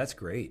 That's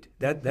great.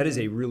 That is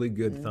a really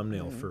good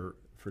thumbnail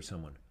for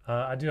someone.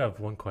 I do have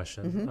one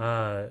question.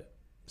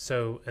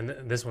 So, and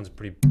this one's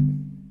pretty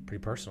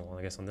personal,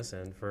 I guess, on this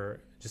end,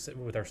 for just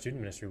with our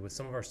student ministry, with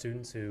some of our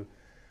students who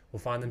will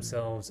find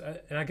themselves,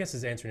 and I guess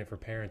is answering it for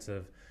parents,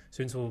 of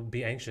students will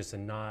be anxious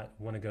and not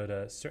want to go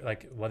to,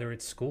 like, whether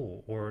it's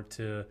school or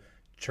to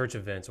church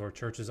events or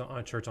church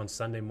on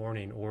Sunday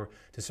morning or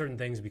to certain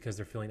things because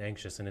they're feeling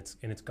anxious and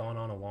it's gone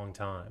on a long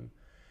time.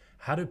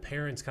 How do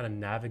parents kind of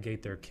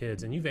navigate their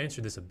kids? And you've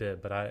answered this a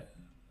bit, but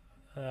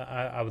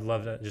I would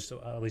love to just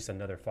at least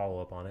another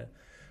follow-up on it,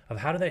 of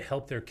how do they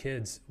help their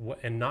kids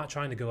and not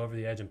trying to go over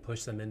the edge and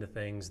push them into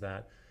things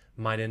that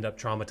might end up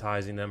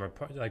traumatizing them or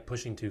like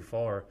pushing too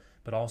far,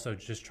 but also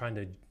just trying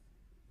to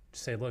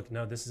say, look,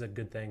 no, this is a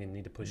good thing and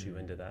need to push you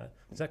into that.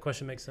 Does that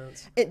question make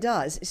sense? It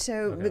does.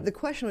 So Okay. the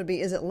question would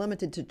be, is it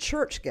limited to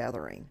church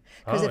gathering?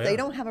 Because if they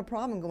don't have a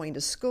problem going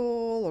to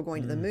school or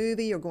going to the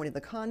movie or going to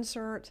the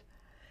concert,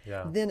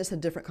 then it's a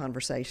different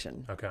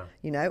conversation. Okay.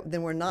 You know,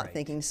 then we're not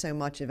thinking so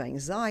much of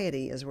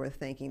anxiety as we're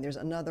thinking there's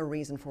another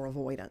reason for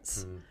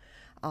avoidance.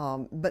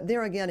 But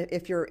there again,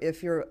 if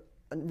you're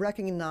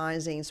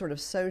recognizing sort of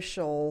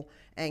social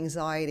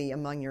anxiety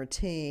among your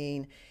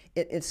teen,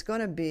 it's going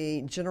to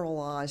be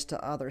generalized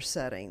to other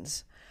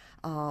settings.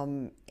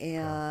 And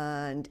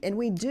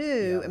we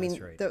do, Yeah, I mean,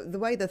 that's right. the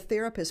way the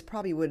therapist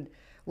probably would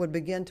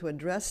begin to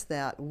address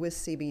that with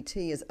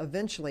CBT is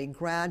eventually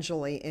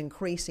gradually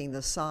increasing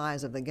the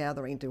size of the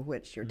gathering to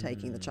which you're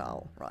taking the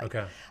child, right?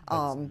 Okay.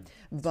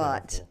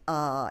 But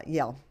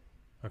yeah.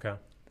 Okay.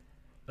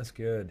 That's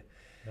good.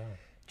 Yeah.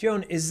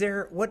 Joan, is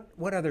there what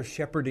other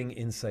shepherding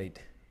insight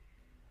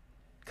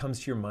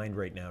comes to your mind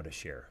right now to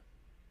share?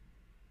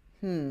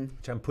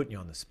 Which I'm putting you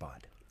on the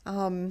spot.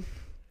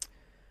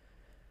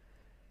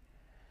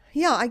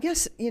 Yeah, I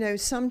guess, you know,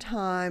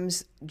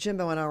 sometimes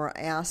Jimbo and I were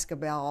asked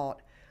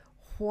about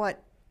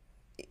what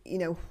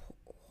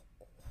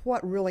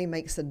really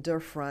makes a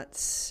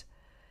difference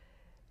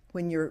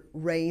when you're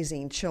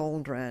raising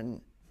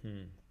children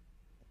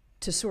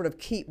to sort of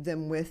keep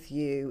them with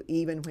you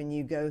even when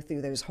you go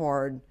through those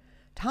hard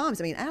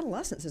times. I mean,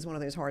 adolescence is one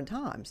of those hard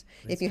times.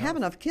 If you have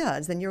enough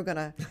kids, then you're going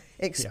to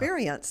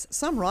experience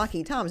some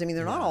rocky times. I mean,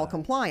 they're not all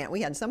compliant.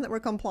 We had some that were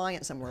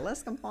compliant, some were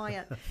less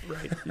compliant.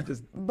 Right.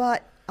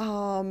 But,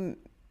 you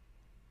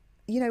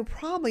know,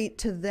 probably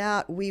to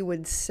that we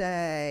would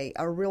say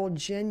a real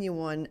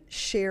genuine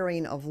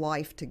sharing of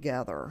life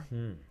together.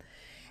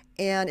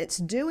 And it's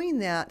doing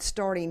that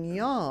starting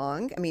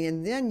young. I mean,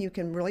 and then you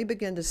can really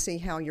begin to see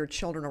how your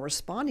children are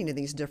responding to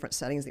these different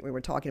settings that we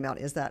were talking about.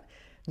 Is that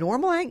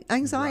normal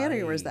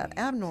anxiety or is that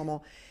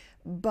abnormal?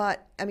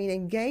 But I mean,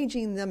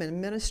 engaging them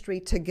in ministry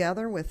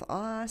together with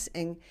us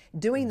and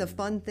doing the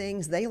fun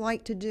things they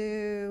like to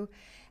do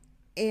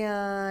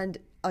and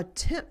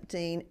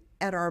attempting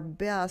at our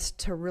best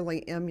to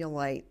really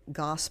emulate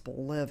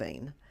gospel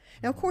living.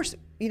 Now, of course,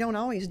 you don't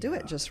always do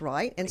it just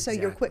right. And so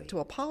you're quick to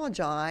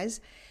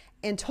apologize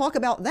and talk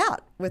about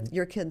that with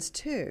your kids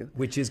too.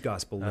 Which is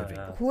gospel living.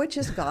 Which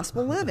is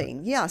gospel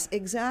living. Yes,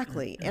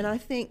 exactly. And I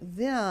think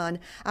then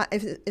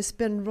it's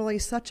been really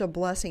such a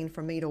blessing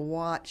for me to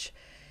watch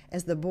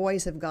as the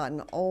boys have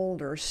gotten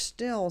older,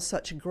 still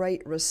such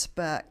great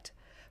respect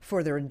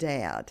for their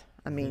dad.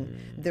 I mean,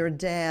 their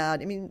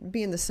dad, I mean,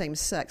 being the same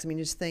sex, I mean,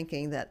 just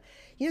thinking that,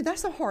 you know,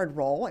 that's a hard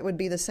role. It would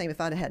be the same if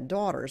I'd had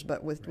daughters,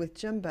 but with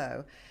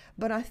Jimbo.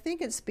 But I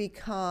think it's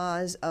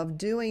because of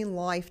doing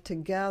life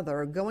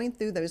together, going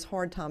through those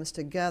hard times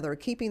together,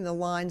 keeping the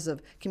lines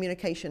of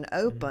communication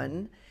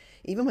open,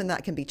 even when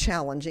that can be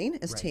challenging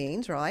as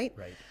teens, right?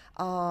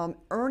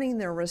 Earning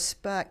their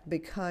respect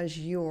because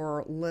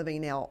you're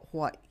living out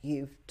what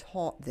you've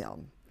taught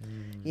them.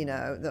 You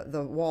know,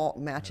 the walk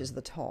matches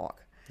the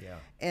talk.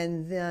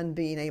 And then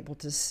being able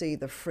to see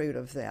the fruit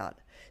of that.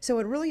 So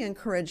it really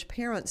encouraged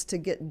parents to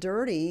get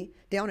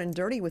down and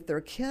dirty with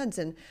their kids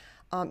and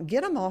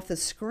get them off the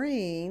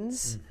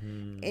screens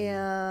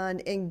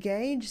and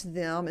engage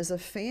them as a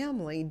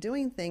family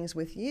doing things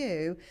with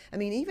you. I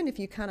mean, even if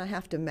you kind of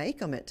have to make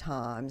them at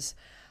times,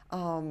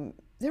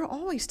 there are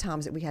always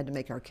times that we had to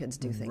make our kids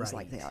do things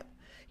like that,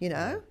 you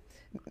know?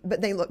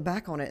 But they look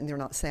back on it and they're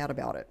not sad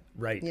about it.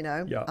 You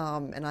know?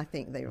 And I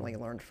think they really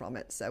learned from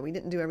it. So we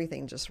didn't do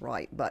everything just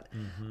right, but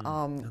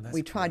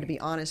we tried to be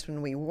honest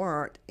when we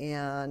weren't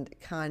and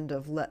kind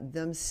of let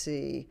them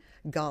see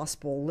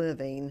gospel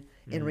living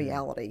in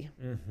reality.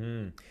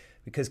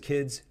 Because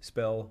kids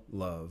spell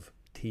love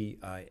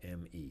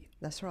T-I-M-E.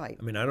 That's right.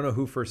 I mean, I don't know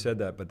who first said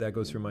that, but that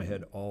goes through my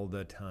head all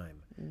the time.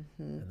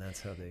 And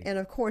that's how they... And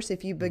of course,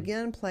 if you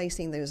begin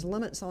placing those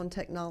limits on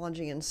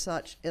technology and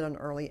such at an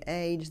early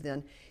age,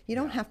 then you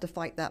don't have to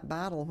fight that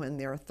battle when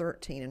they're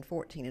 13 and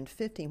 14 and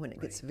 15 when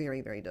it gets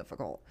very, very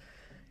difficult.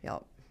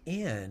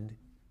 And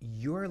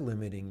you're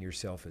limiting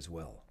yourself as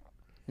well.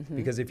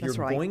 Because if you're That's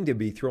right. going to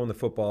be throwing the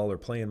football or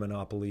playing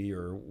Monopoly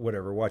or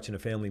whatever, watching a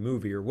family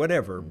movie or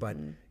whatever, but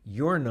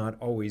you're not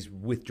always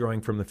withdrawing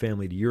from the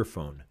family to your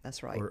phone.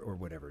 That's right. Or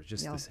whatever. It's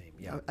just Yeah. the same.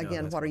 Yeah. no,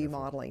 Again, that's what are you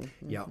wonderful. modeling?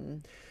 Yeah.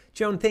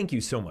 Joan, thank you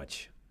so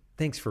much.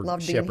 Thanks for Love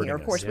being shepherding here.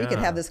 Of us. course, we could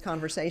Yeah. have this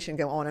conversation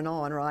go on and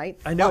on, right?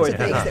 I know Lots it. of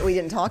things that we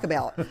didn't talk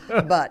about,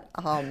 but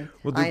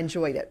I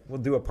enjoyed it.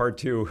 We'll do a part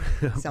 2.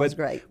 Sounds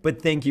great.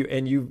 But thank you,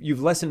 and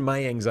you've lessened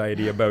my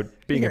anxiety about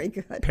being Very a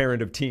good.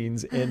 parent of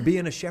teens and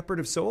being a shepherd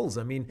of souls.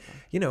 I mean,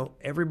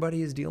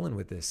 everybody is dealing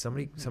with this.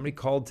 Somebody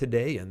called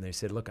today and they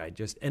said, "Look, I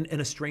just and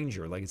a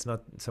stranger, like it's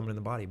not someone in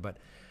the body, but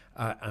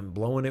I'm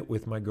blowing it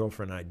with my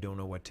girlfriend. And I don't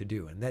know what to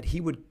do." And that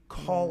he would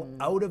call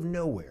out of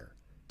nowhere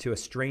to a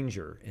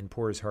stranger and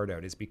pour his heart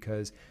out is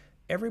because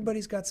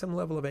everybody's got some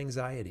level of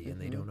anxiety and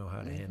they don't know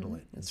how to handle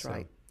it. That's And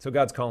right. So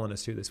God's calling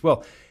us to this.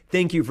 Well,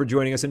 thank you for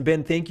joining us. And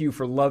Ben, thank you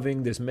for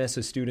loving this mess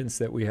of students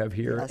that we have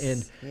here. Yes,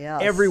 And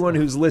yes. everyone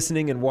who's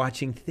listening and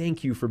watching,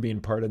 thank you for being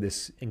part of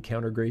this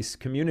Encounter Grace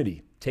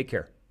community. Take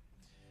care.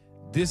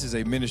 This is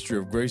a ministry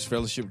of Grace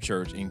Fellowship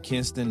Church in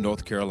Kinston,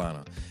 North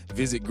Carolina.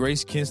 Visit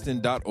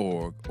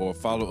gracekinston.org or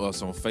follow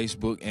us on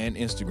Facebook and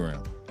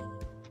Instagram.